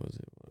think that was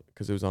it.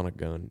 Because it was on a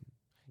gun.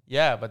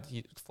 Yeah, but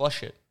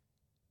flush it.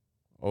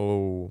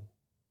 Oh.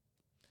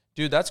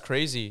 Dude, that's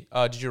crazy.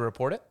 Did you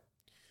report it?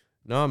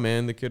 No,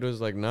 man. The kid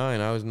was like 9.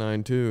 I was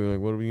 9 too.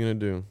 Like, what are we going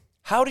to do?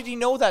 How did he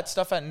know that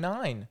stuff at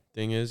 9?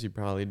 Thing is, he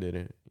probably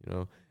didn't.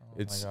 Oh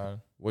my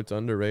God. What's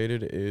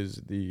underrated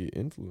is the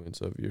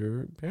influence of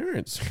your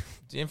parents.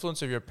 The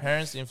influence of your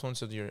parents, the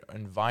influence of your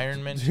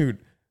environment. Dude,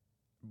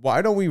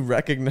 why don't we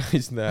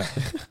recognize that?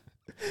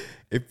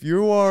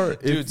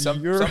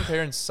 Some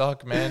parents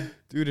suck, man.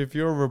 Dude, if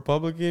you're a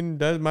Republican,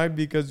 that might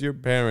be because your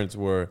parents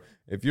were.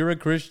 If you're a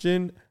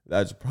Christian,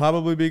 that's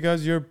probably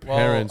because your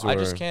parents were. I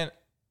just can't.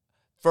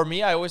 For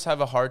me, I always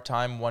have a hard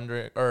time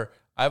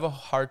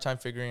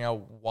figuring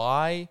out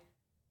why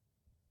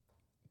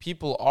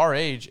people our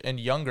age and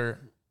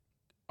younger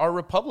are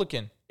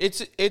Republican.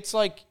 It's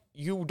like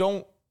you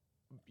don't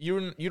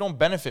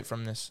benefit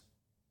from this.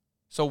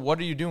 So what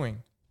are you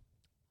doing?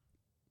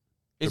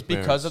 It's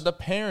because of the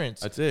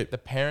parents. That's it. The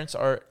parents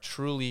are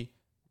truly.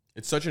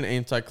 It's such an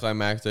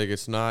anticlimactic.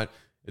 It's not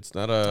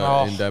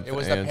a in-depth answer. It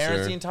was the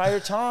parents the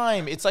entire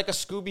time. It's like a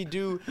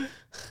Scooby-Doo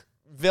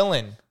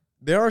villain.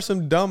 There are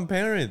some dumb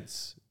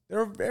parents. There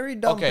are very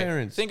dumb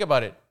parents. Think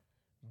about it.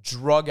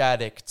 Drug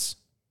addicts.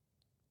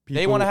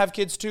 They want to have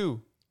kids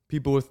too.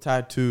 People with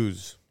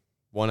tattoos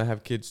want to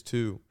have kids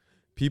too.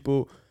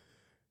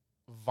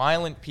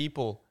 Violent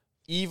people,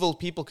 evil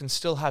people can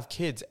still have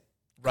kids,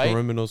 right?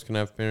 Criminals can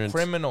have parents.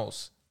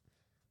 Criminals.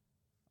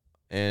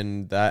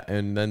 And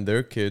then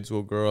their kids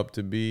will grow up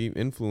to be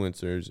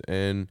influencers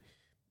and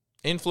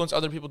influence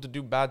other people to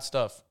do bad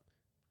stuff.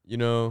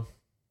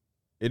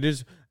 It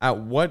is, at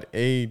what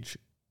age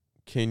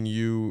can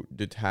you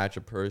detach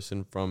a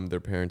person from their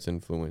parents'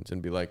 influence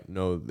and be like,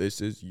 no,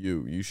 this is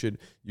you. You should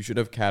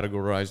have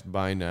categorized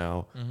by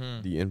now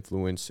the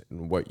influence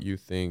and what you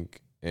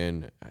think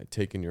and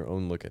taken your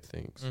own look at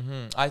things.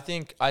 I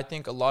think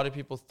a lot of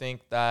people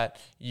think that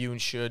you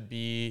should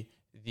be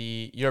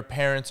your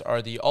parents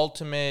are the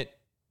ultimate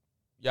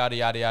yada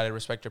yada yada,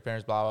 respect your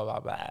parents, blah blah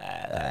blah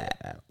blah.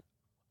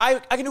 I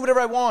can do whatever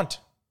I want.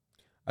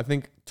 I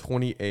think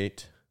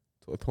 28,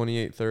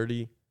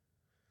 30,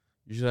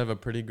 you should have a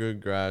pretty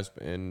good grasp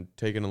and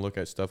taking a look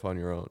at stuff on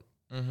your own.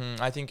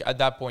 I think at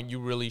that point you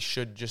really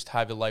should just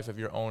have a life of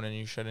your own, and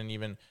you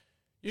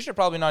should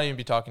probably not even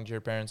be talking to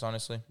your parents,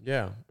 honestly.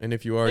 Yeah, and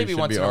if you are, Maybe you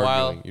should once be in a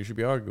while. arguing. You should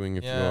be arguing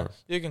if you are.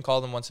 You can call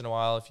them once in a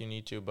while if you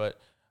need to, but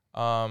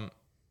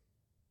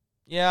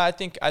yeah, I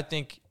think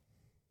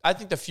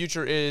the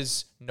future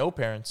is no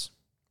parents.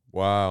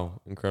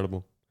 Wow,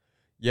 incredible.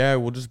 Yeah,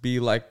 we'll just be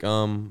like,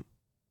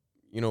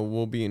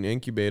 we'll be in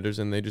incubators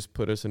and they just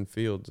put us in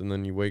fields, and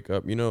then you wake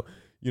up. You know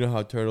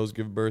how turtles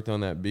give birth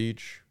on that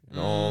beach and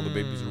all the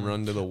babies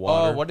run to the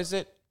water. Oh, what is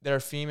it? They're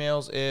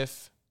females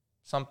if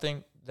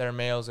something. They're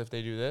males if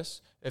they do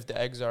this. If the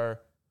eggs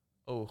are,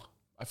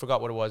 I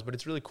forgot what it was, but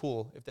it's really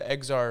cool. If the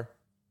eggs are,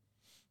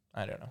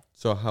 I don't know.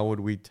 So how would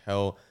we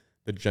tell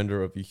the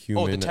gender of a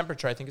human? Oh, the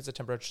temperature. I think it's a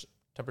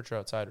temperature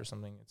outside or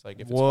something. It's like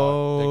if it's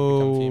hot, they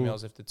become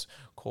females. If it's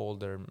cold,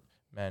 they're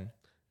men.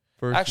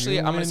 Actually,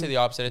 I'm going to say the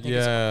opposite. I think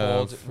it's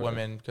cold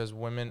women, because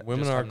women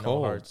just are have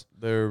cold. No hearts.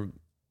 They're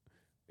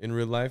in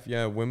real life.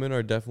 Yeah, women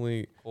are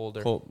definitely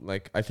colder. Cold.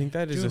 Like, I think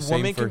that is the Dude, same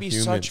women for can be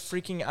humans. such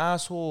freaking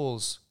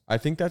assholes. I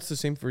think that's the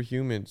same for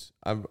humans.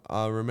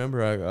 I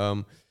remember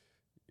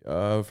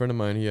a friend of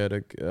mine, he had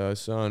a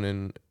son,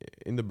 and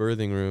in the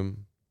birthing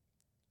room,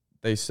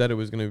 they said it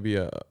was going to be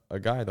a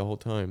guy the whole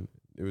time.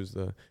 It was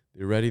they're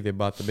ready. They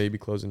bought the baby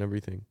clothes and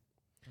everything.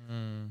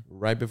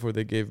 Right before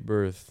they gave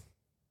birth,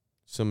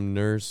 some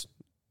nurse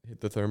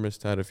hit the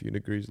thermostat a few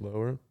degrees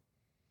lower.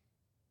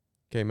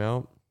 Came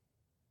out.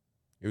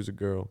 It was a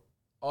girl.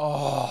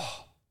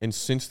 Oh. And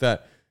since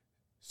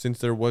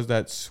there was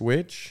that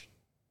switch.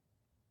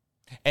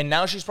 And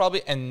now she's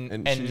probably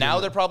and now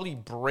they're probably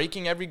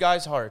breaking every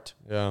guy's heart.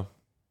 Yeah.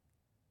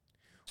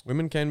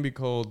 Women can be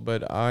cold,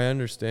 but I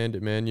understand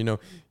it, man. You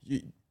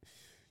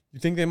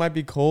think they might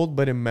be cold,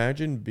 but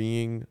imagine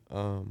being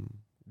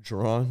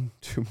drawn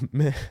to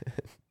men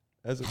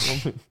as a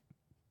woman.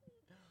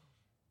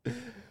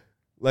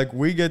 Like,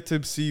 we get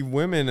to see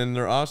women and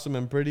they're awesome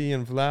and pretty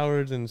and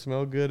flowers and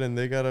smell good, and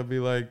they gotta be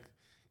like,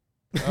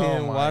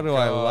 man, why do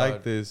I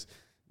like this?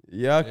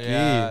 Yucky.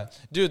 Yeah.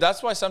 Dude,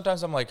 that's why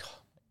sometimes I'm like,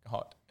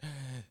 God,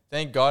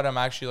 thank God I'm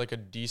actually like a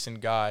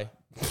decent guy.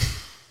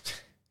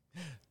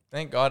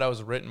 Thank God I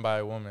was written by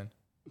a woman.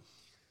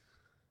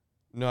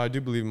 No, I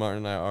do believe Martin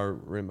and I are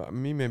written by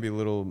me, maybe a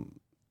little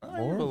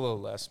more. A little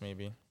less,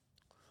 maybe. You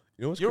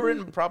know what's You're crazy?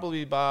 written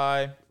probably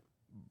by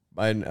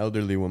an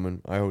elderly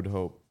woman, I would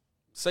hope.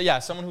 So yeah,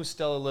 someone who's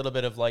still a little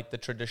bit of like the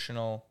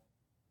traditional.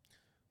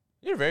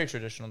 You're very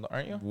traditional,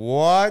 aren't you?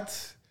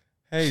 What?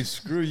 Hey,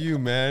 screw you,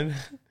 man.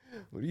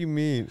 What do you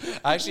mean?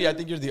 Actually, I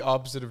think you're the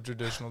opposite of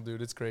traditional,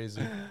 dude. It's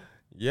crazy.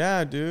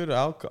 Yeah, dude.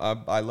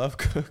 I love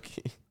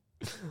cooking.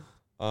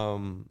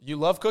 You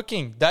love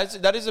cooking.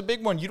 That is a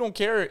big one. You don't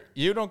care.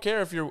 You don't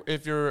care if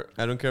your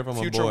I don't care if I'm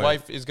a future boy.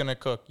 wife is gonna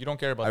cook. You don't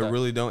care about that. I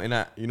really don't.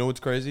 And you know what's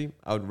crazy?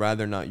 I would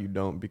rather not you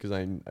don't, because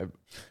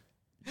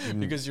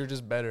because you're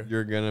just better.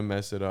 You're gonna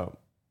mess it up.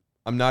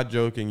 I'm not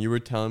joking. You were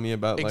telling me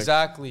about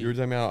exactly. You were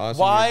telling me how awesome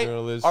Why your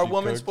girl is. are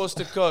women supposed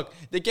to cook?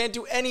 They can't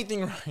do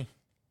anything right.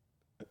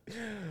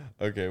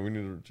 Okay, we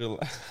need to chill.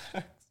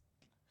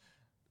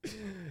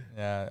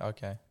 Yeah.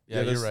 Okay.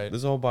 Yeah, you're right.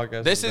 This whole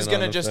podcast. This is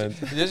gonna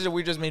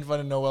we just made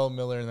fun of Noel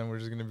Miller, and then we're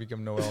just gonna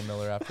become Noel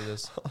Miller after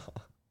this.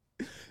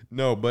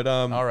 No, but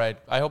All right.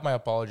 I hope my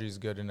apology is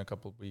good in a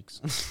couple of weeks.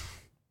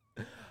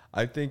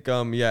 I think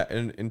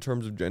in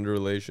terms of gender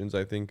relations,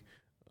 I think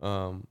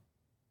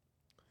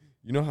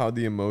you know how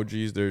the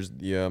emojis, there's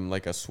the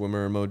like a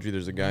swimmer emoji,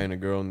 there's a guy and a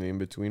girl in the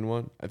in-between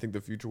one. I think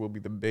the future will be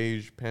the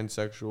beige,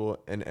 pansexual,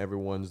 and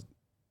everyone's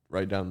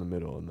right down the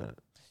middle in that.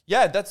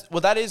 Yeah,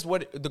 that is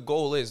what the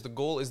goal is. The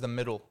goal is the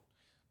middle.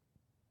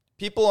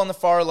 People on the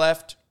far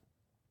left,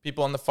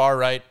 people on the far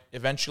right,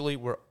 eventually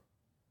we're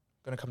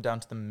going to come down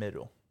to the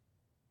middle.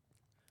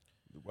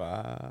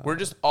 Wow. We're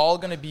just all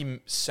going to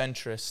be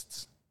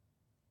centrists.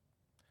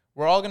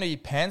 We're all going to be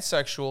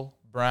pansexual,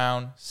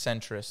 brown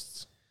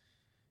centrists.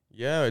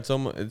 Yeah, it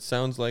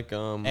sounds like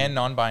and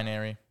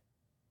non-binary.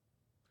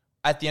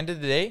 At the end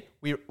of the day,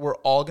 we're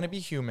all going to be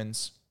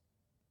humans.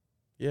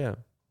 Yeah.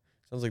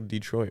 Sounds like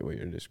Detroit, what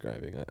you're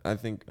describing. I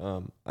think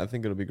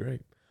it'll be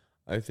great.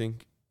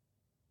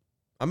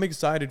 I'm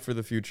excited for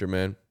the future,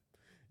 man.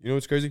 You know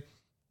what's crazy?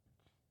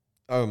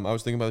 I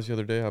was thinking about this the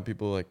other day, how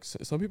people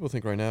some people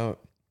think right now,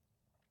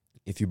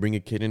 if you bring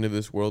a kid into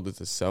this world, it's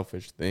a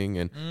selfish thing,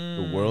 and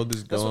the world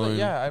is going.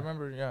 I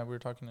remember. Yeah, we were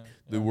talking.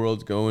 The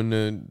world's going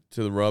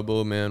to the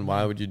rubble, man.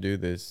 Why would you do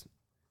this?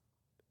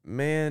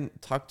 Man,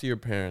 talk to your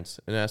parents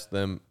and ask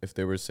them if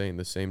they were saying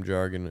the same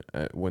jargon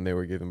when they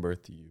were giving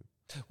birth to you.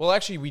 Well,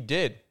 actually, we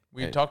did.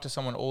 We Hey. talked to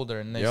someone older,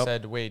 and they Yep.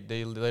 said, "Wait,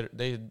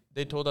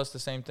 they told us the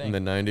same In thing." the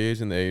 90s,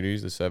 and the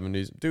 80s, the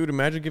 70s. Dude,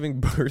 imagine giving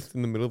birth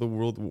in the middle of the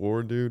World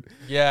War, dude.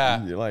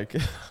 Yeah, You're like,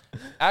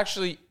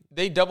 actually,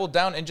 they doubled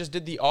down and just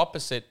did the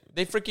opposite.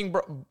 They freaking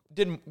brought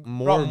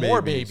More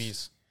more babies.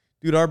 babies,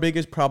 dude, our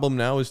biggest problem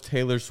now is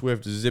Taylor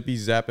Swift zippy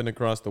zapping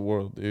across the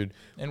world, dude.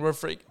 and we're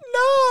freaking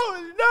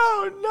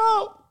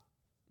no.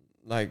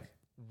 Like,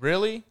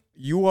 Really?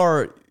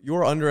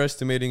 you're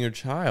underestimating your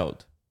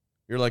child.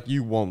 You're like,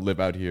 you won't live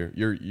out here.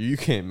 You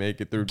can't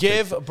make it through.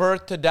 Give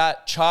birth to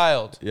that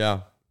child.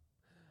 Yeah.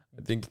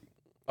 I think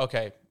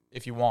Okay,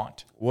 if you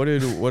want. what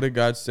did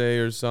God say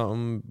or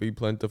something? Be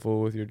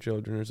plentiful with your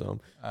children or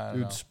something. I don't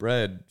Dude, know.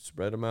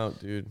 spread them out,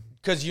 dude.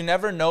 Because you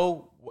never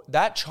know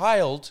that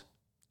child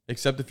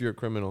Except if you're a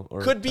criminal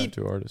or Could be-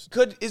 tattoo artist.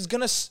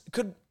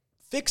 could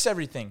fix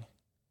everything,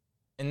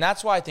 and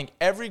that's why I think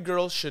every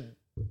girl should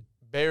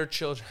bear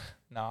children.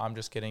 No, I'm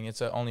just kidding.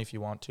 It's only if you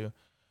want to.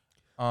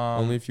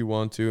 Only if you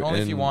want to.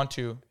 Only if you want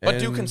to, but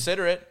do and-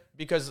 consider it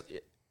because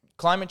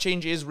climate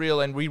change is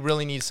real, and we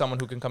really need someone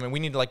who can come in. We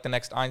need like the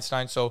next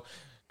Einstein. So,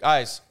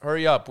 guys,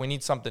 hurry up. We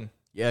need something.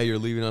 Yeah, you're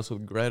leaving us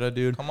with Greta,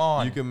 dude. Come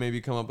on. You can maybe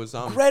come up with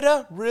something.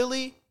 Greta,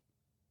 really?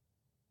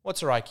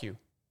 What's her IQ?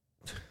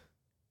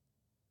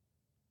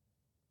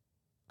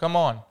 Come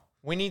on.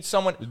 We need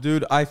someone.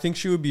 Dude, I think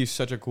she would be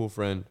such a cool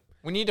friend.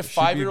 We need a She'd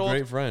be a 5-year-old.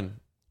 great friend.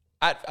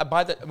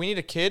 We need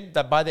a kid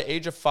that by the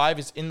age of 5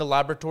 is in the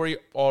laboratory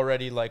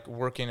already like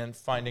working and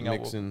finding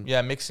Mixing.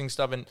 out. Mixing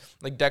stuff and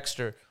like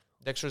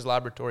Dexter's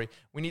laboratory.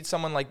 We need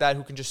someone like that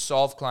who can just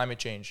solve climate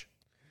change.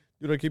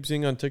 Dude, I keep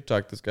seeing on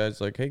TikTok this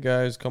guy's like, hey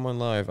guys, come on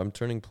live. I'm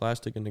turning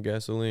plastic into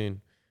gasoline.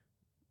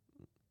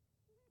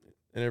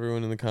 And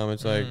everyone in the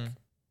comments like,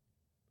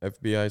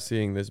 FBI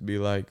seeing this be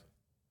like,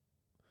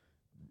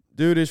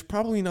 dude, it's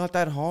probably not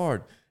that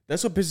hard.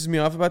 That's what pisses me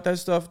off about that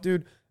stuff,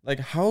 dude. Like,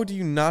 how do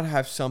you not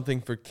have something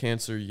for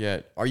cancer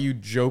yet? Are you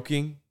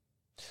joking?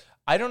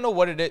 I don't know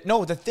what it is.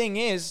 No, the thing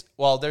is,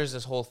 well, there's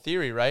this whole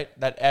theory, right?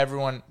 That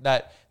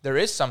there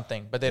is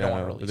something, but they don't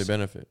want to release They it.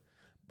 benefit.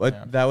 But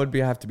Yeah. that would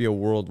have to be a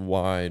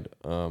worldwide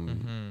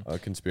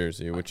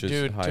conspiracy, which is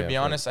Dude, high to be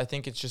effort. honest, I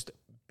think it's just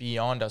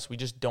beyond us. We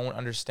just don't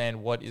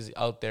understand what is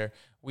out there.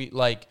 We're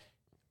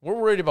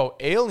worried about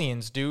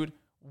aliens, dude.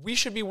 We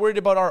should be worried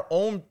about our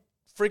own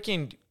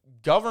freaking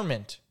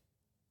government.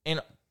 And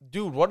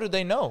dude, what do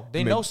they know?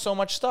 They know so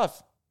much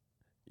stuff.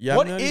 Yeah,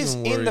 What I'm not is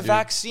even in worried, the dude.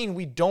 vaccine?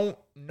 We don't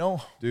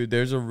know. Dude,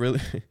 there's a really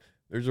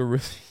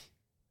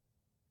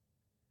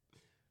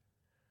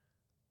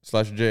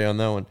 /J on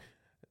that one.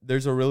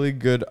 There's a really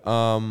good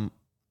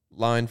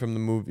line from the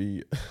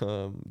movie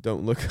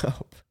Don't Look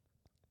Up.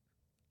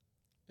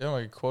 Yeah,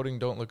 like quoting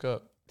 "Don't Look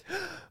Up."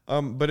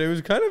 But it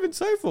was kind of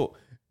insightful.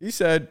 He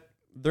said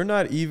they're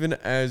not even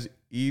as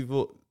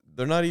evil.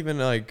 They're not even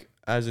like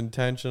as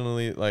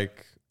intentionally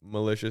like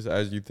malicious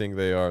as you think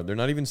they are. They're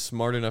not even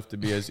smart enough to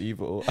be as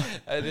evil.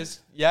 It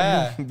is,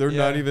 yeah. They're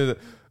not even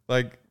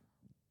like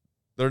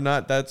they're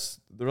not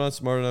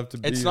smart enough to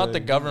be. It's not the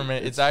like,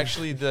 government. It's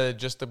actually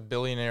just the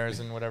billionaires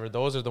and whatever.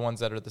 Those are the ones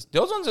that are those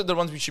ones are the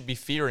ones we should be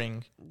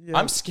fearing. Yeah.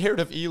 I'm scared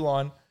of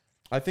Elon.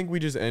 I think we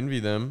just envy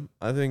them.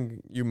 I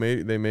think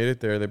they made it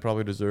there. They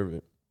probably deserve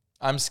it.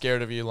 I'm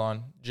scared of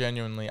Elon.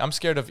 Genuinely, I'm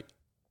scared of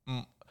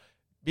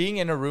being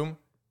in a room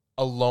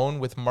alone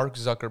with Mark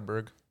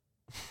Zuckerberg.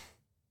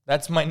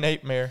 That's my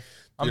nightmare.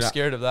 I'm Dude,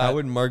 scared of that. How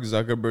would Mark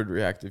Zuckerberg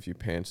react if you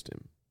pantsed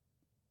him?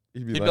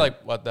 He'd be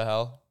like, "What the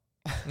hell?"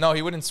 No,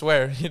 he wouldn't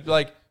swear. He'd be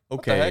like,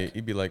 "What the okay. heck?"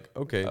 He'd be like,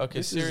 okay. Okay,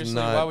 this is seriously,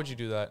 not- why would you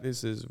do that?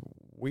 This is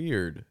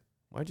weird.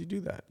 Why'd you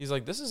do that? He's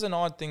like, "This is an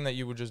odd thing that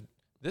you would just.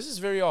 This is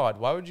very odd.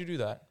 Why would you do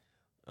that?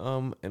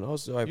 And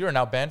also, You are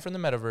now banned from the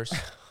metaverse."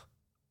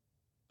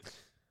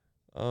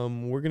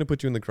 we're gonna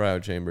put you in the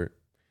cryo chamber,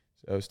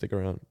 so stick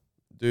around,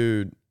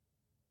 dude.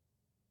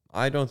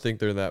 I don't think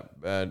they're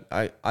that bad.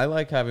 I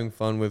like having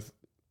fun with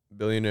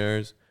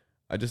billionaires.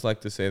 I just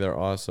like to say they're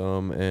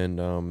awesome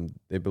and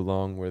they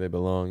belong where they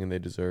belong and they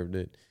deserved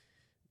it,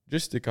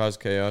 just to cause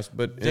chaos.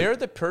 But They're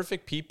the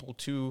perfect people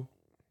to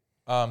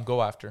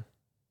go after.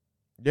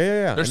 yeah.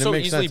 They're and it so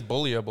makes easily sense.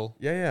 bullyable.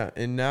 Yeah.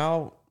 And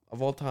now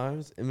of all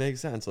times, it makes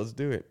sense. Let's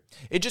do it.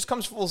 It just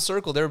comes full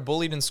circle. They were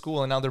bullied in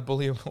school, and now they're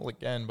bullyable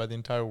again by the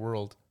entire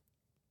world.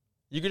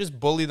 You could just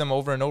bully them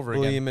over and over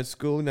Bully again. him at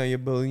school. Now you're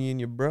bullying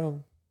your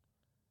bro.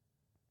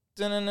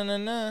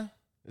 Da-na-na-na-na.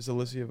 It's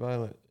Alicia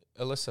Violet.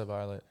 Alyssa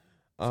Violet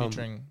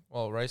featuring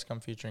Rice Gum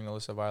featuring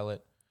Alyssa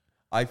Violet.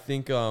 I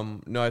think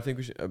I think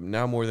we should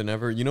now more than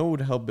ever. You know what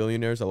would help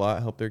billionaires a lot,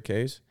 help their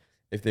case,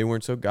 if they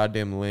weren't so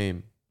goddamn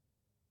lame.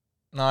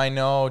 No, I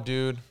know,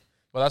 dude.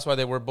 Well, that's why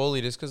they were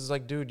bullied. Is because it's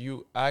like, dude,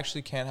 you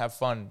actually can't have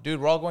fun. Dude,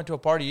 we're all going to a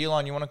party.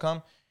 Elon, you want to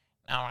come?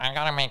 No, I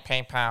gotta make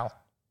PayPal.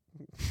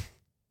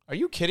 Are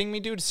you kidding me,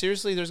 dude?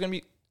 Seriously, there's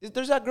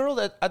that girl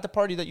at the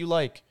party that you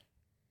like.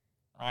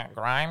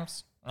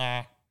 Grimes?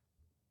 Nah.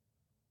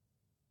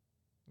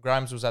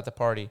 Grimes was at the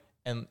party,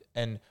 and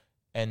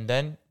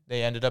then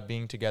they ended up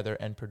being together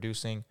and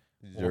producing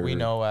what we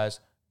know as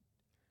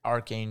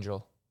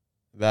Archangel.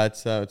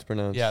 That's how it's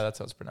pronounced. Yeah, that's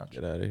how it's pronounced.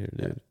 Get out of here,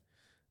 dude.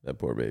 That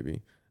poor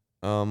baby.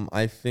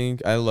 I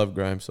think I love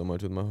Grimes so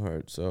much with my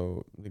heart.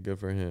 So good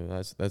for him.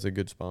 That's a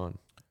good spawn.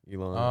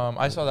 Elon.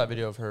 I saw that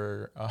video of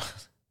her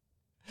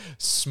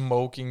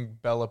smoking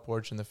Bella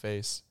Poarch in the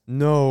face.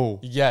 No.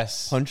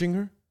 Yes. Punching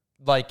her?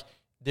 Like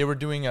they were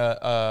doing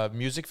a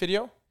music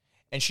video,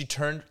 and she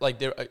turned like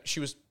they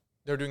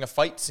were doing a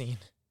fight scene,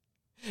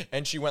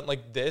 and she went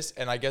like this,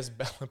 and I guess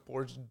Bella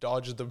Poarch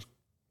dodged the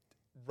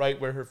right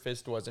where her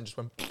fist was and just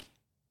went.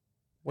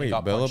 Wait,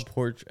 Bella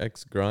Poarch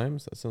x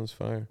Grimes? That sounds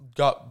fire.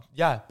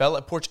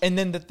 Bella Poarch, and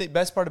then the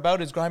best part about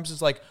it is Grimes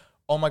is like,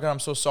 "Oh my God, I'm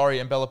so sorry,"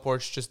 and Bella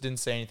Poarch just didn't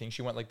say anything.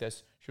 She went like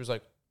this. She was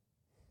like,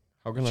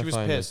 "How can I was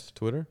find pissed. this?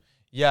 Twitter?"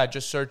 Yeah,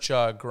 just search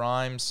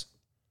Grimes,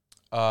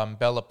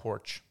 Bella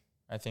Poarch.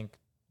 I think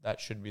that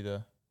should be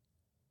the.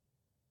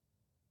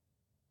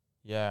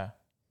 Yeah.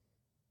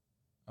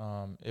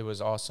 It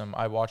was awesome.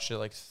 I watched it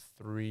like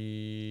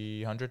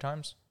 300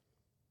 times.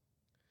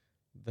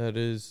 That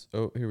is.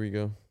 Oh, here we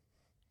go.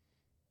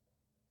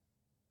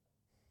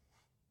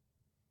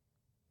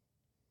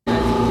 Are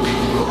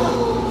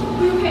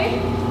you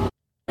okay?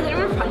 Did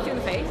anyone punch you in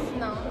the face?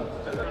 No.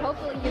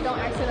 Hopefully you don't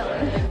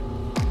accidentally.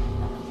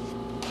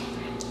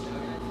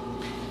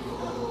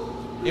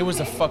 It was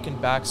a fucking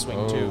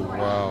backswing too.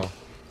 Wow.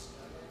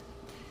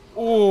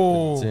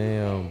 Oh.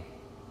 Damn.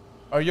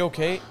 Are you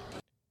okay?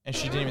 And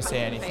she didn't even say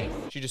anything.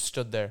 She just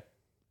stood there,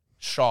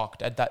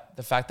 shocked at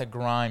the fact that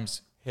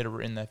Grimes hit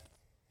her in the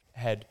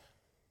head.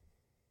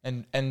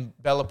 And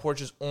Bella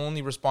Poarch's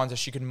only response that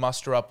she could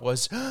muster up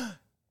was,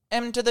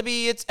 M to the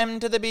B, it's M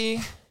to the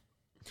B.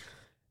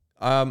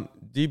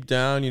 Deep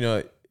down,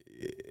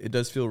 it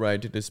does feel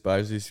right to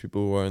despise these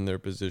people who are in their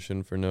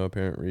position for no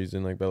apparent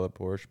reason, like Bella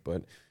Poarch,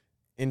 but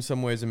in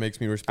some ways it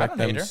makes me respect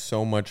them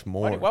so much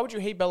more. Why would you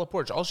hate Bella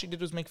Poarch? All she did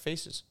was make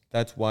faces.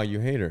 That's why you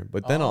hate her.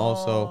 But then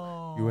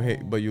also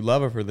you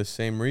love her for the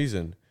same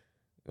reason.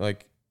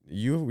 Like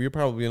you're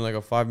probably in like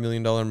a $5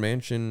 million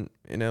mansion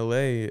in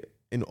LA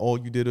and all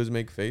you did was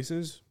make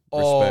faces.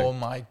 Respect. Oh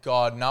my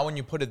God. Now when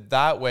you put it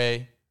that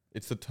way.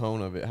 It's the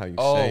tone of it, how you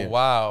say it. Oh,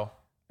 wow.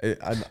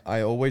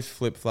 I always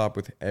flip-flop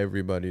with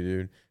everybody,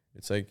 dude.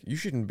 It's like, you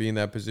shouldn't be in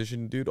that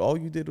position, dude. All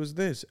you did was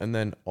this. And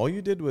then all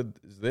you did was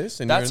this.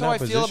 And that's you're how in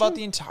that I feel position? about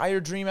the entire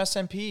Dream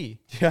SMP.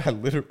 Yeah,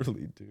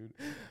 literally, dude.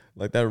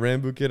 Like that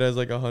Rambo kid has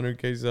like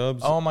 100K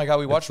subs. Oh my God,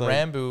 we watched like,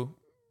 Rambo.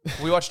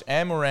 We watched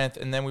Amaranth,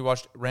 and then we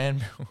watched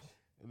Rambo.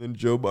 And then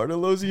Joe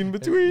Bartolozzi in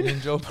between.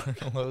 and Joe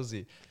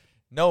Bartolozzi.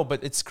 No,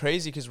 but it's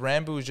crazy because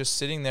Rambo is just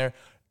sitting there.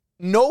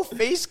 No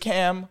face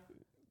cam.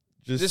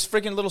 Just this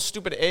freaking little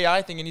stupid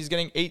AI thing, and he's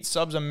getting 8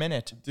 subs a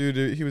minute.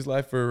 Dude, he was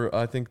live for,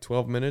 I think,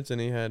 12 minutes,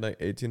 and he had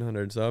like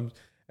 1,800 subs.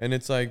 And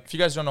it's like... If you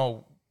guys don't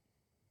know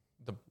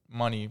the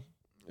money...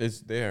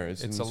 It's there.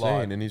 It's insane. A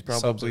lot. And he's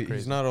probably...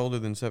 He's not older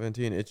than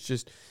 17. It's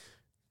just...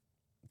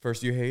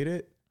 First, you hate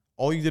it.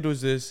 All you did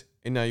was this,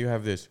 and now you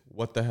have this.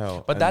 What the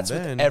hell? But that's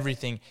with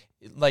everything.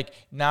 Like,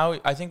 now,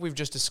 I think we've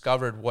just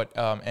discovered what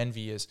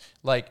envy is.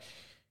 Like,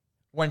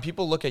 when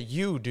people look at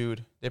you,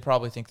 dude, they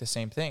probably think the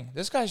same thing.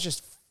 This guy's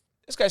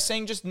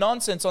saying just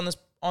nonsense on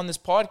this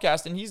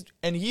podcast,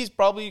 and he's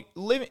probably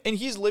living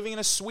in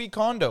a sweet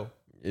condo.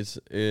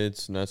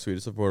 It's not sweet.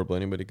 It's affordable.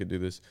 Anybody could do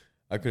this.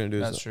 I couldn't do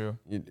this. That's true.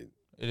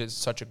 It is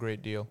such a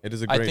great deal. It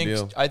is a great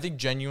deal. I think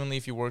genuinely,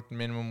 if you worked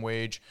minimum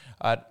wage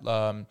at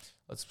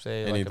let's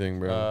say anything,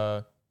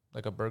 bro,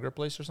 like a burger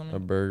place or something, a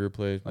burger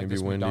place, like maybe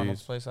this Wendy's.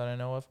 McDonald's place that I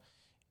know of.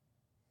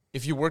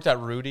 If you worked at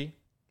Rudy,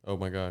 oh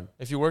my God,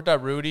 if you worked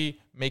at Rudy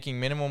making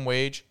minimum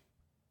wage,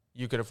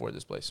 you could afford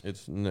this place.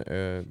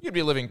 You'd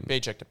be living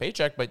paycheck to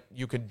paycheck, but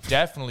you could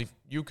definitely,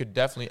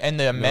 and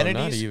the amenities.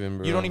 No, not even,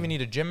 bro. You don't even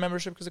need a gym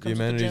membership because it comes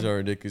the amenities with the gym. are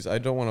ridiculous. I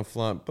don't want to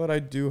flaunt, but I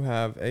do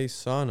have a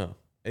sauna,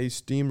 a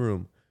steam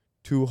room,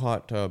 2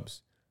 hot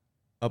tubs,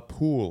 a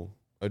pool,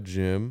 a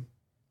gym,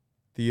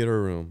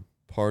 theater room,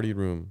 party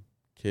room,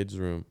 kids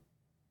room,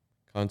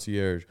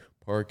 concierge,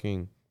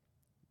 parking.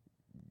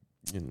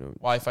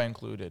 Wi-Fi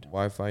included.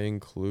 Wi-Fi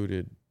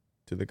included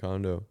to the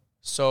condo.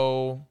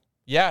 So.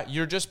 Yeah,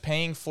 you're just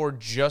paying for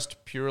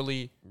just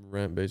purely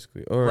rent,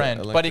 basically, or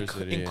rent, but it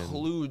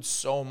includes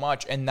so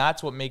much, and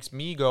that's what makes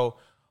me go,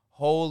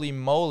 "Holy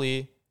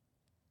moly!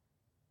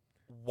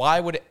 Why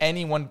would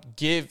anyone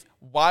give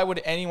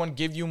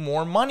you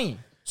more money?"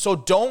 So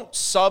don't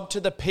sub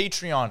to the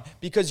Patreon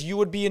because you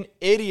would be an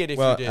idiot if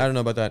you did. I don't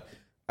know about that.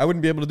 I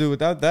wouldn't be able to do it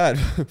without that.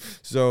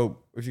 So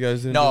if you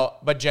guys didn't,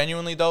 but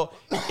genuinely though,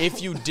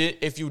 if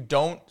you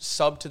don't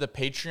sub to the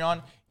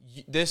Patreon,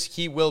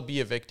 he will be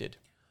evicted.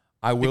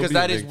 I will because be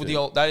that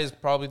evicted. that is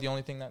probably the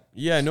only thing that.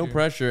 Yeah, no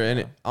pressure,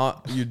 and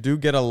you do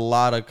get a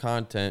lot of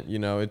content.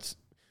 It's.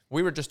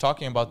 We were just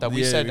talking about that.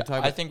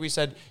 I think we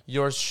said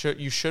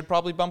you should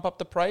probably bump up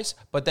the price,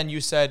 but then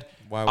you said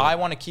I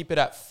want to keep it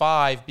at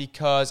 $5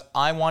 because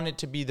I want it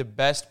to be the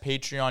best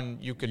Patreon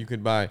you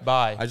could buy.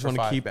 I just want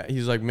to keep.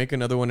 He's like, make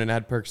another one and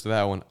add perks to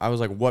that one. I was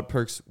like, what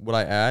perks would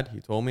I add? He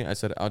told me. I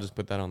said, I'll just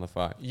put that on the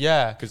 5.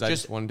 Yeah, because I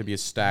just wanted to be a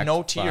stack.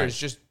 No tiers,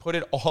 just put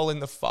it all in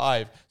the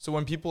 5. So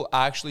when people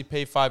actually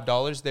pay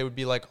 $5, they would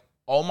be like,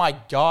 oh my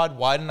God,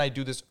 why didn't I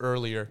do this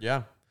earlier?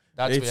 Yeah.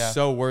 That's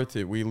so worth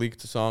it. We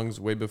leaked songs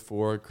way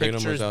before Kratom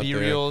pictures, was out there.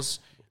 B-reels.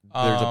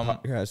 There's a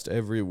podcast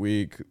every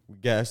week.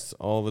 Guests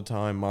all the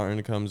time.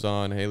 Martin comes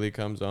on. Haley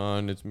comes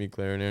on. It's me,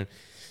 Claire, and Aaron.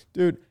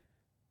 Dude,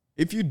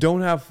 if you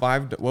don't have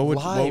what would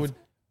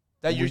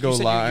that we you go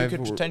said live? you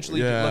could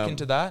potentially Yeah. look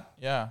into that?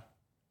 Yeah.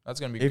 That's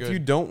going to be If good. you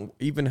don't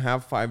even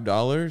have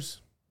 $5,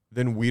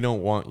 then we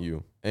don't want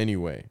you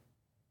anyway.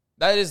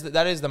 That is the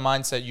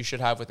mindset you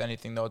should have with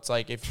anything, though. It's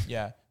like, if you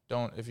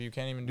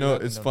can't even do No,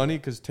 that. it's funny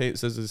because Tate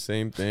says the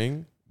same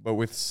thing, but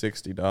with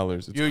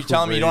 $60. It's You're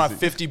telling me you don't have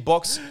crazy.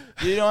 $50?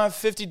 You don't have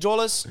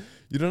 $50?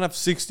 You don't have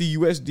 60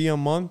 USD a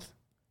month?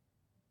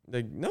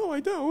 Like, no, I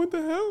don't. What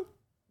the hell?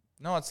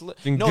 No, it's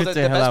Then no. get The the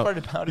best hell out. part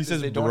about He it is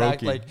says they don't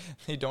act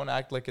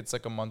brokey. like it's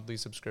like a monthly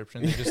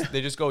subscription.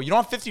 They just go, you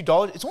don't have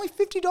 $50. It's only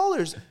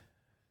 $50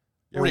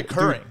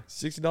 recurring. Dude,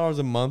 $60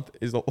 a month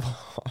is a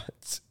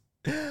lot.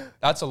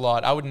 That's a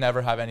lot. I would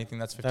never have anything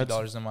that's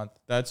 $50 a month.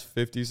 That's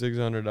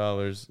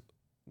 $5,600.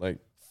 Like,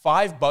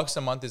 $5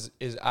 a month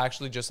is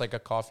actually just like a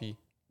coffee.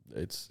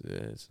 it's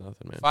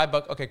nothing, man.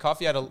 $5. Okay,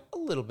 coffee had a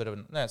little bit of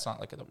it's not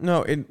like a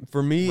No,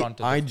 for me, Run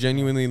to I the-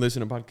 genuinely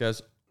listen to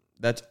podcasts.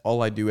 That's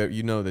all I do.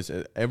 You know this.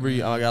 I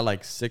got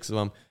like 6 of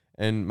them,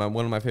 and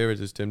one of my favorites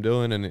is Tim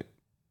Dillon, and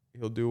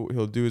he'll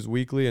do his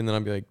weekly, and then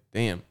I'll be like,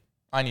 damn,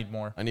 I need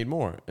more. I need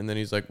more, and then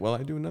he's like, well,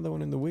 I do another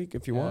one in the week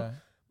if you Yeah. want.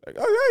 Like,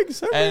 all right,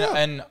 set me up.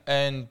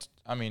 And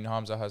I mean,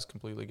 Hamza has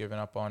completely given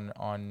up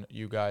on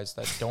you guys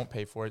that don't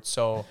pay for it.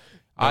 So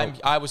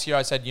I was here.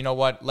 I said, you know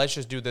what? Let's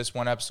just do this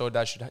one episode.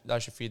 That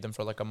should feed them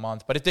for like a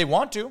month. But if they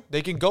want to,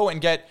 they can go and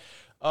get.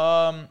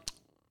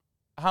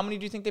 How many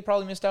do you think they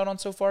probably missed out on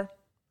so far?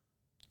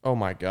 Oh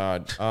my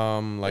god,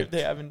 like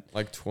they haven't.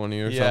 like 20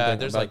 or something. Yeah,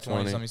 there's about like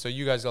 20 something. So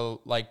you guys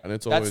go like And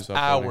it's that's always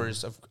uploading.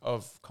 hours of Oh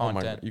my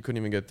content. god, you couldn't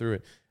even get through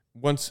it.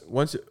 Once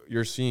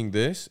you're seeing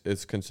this,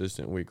 it's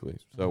consistent weekly.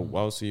 So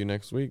I'll see you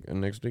next week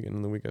and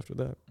the week after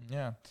that.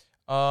 Yeah.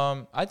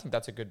 I think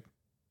that's a good.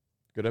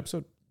 Good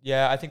episode.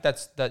 Yeah, I think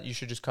that you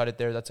should just cut it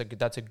there. That's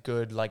a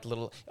good like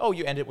little. Oh,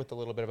 you end it with a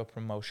little bit of a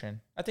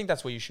promotion. I think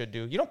that's what you should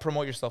do. You don't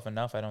promote yourself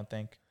enough, I don't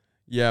think.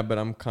 Yeah, but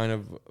I'm kind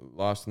of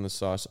lost in the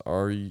sauce.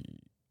 Are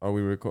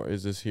we record?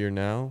 Is this here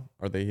now?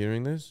 Are they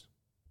hearing this?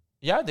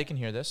 Yeah, they can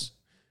hear this.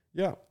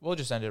 Yeah. We'll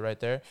just end it right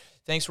there.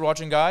 Thanks for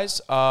watching,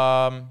 guys.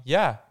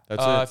 Yeah.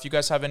 That's it. If you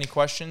guys have any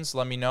questions,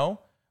 let me know.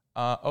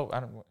 I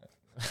don't.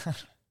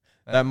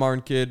 That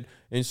Martin kid,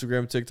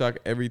 Instagram, TikTok,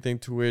 everything,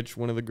 Twitch,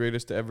 one of the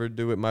greatest to ever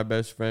do it. My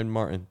best friend,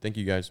 Martin. Thank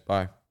you guys.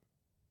 Bye.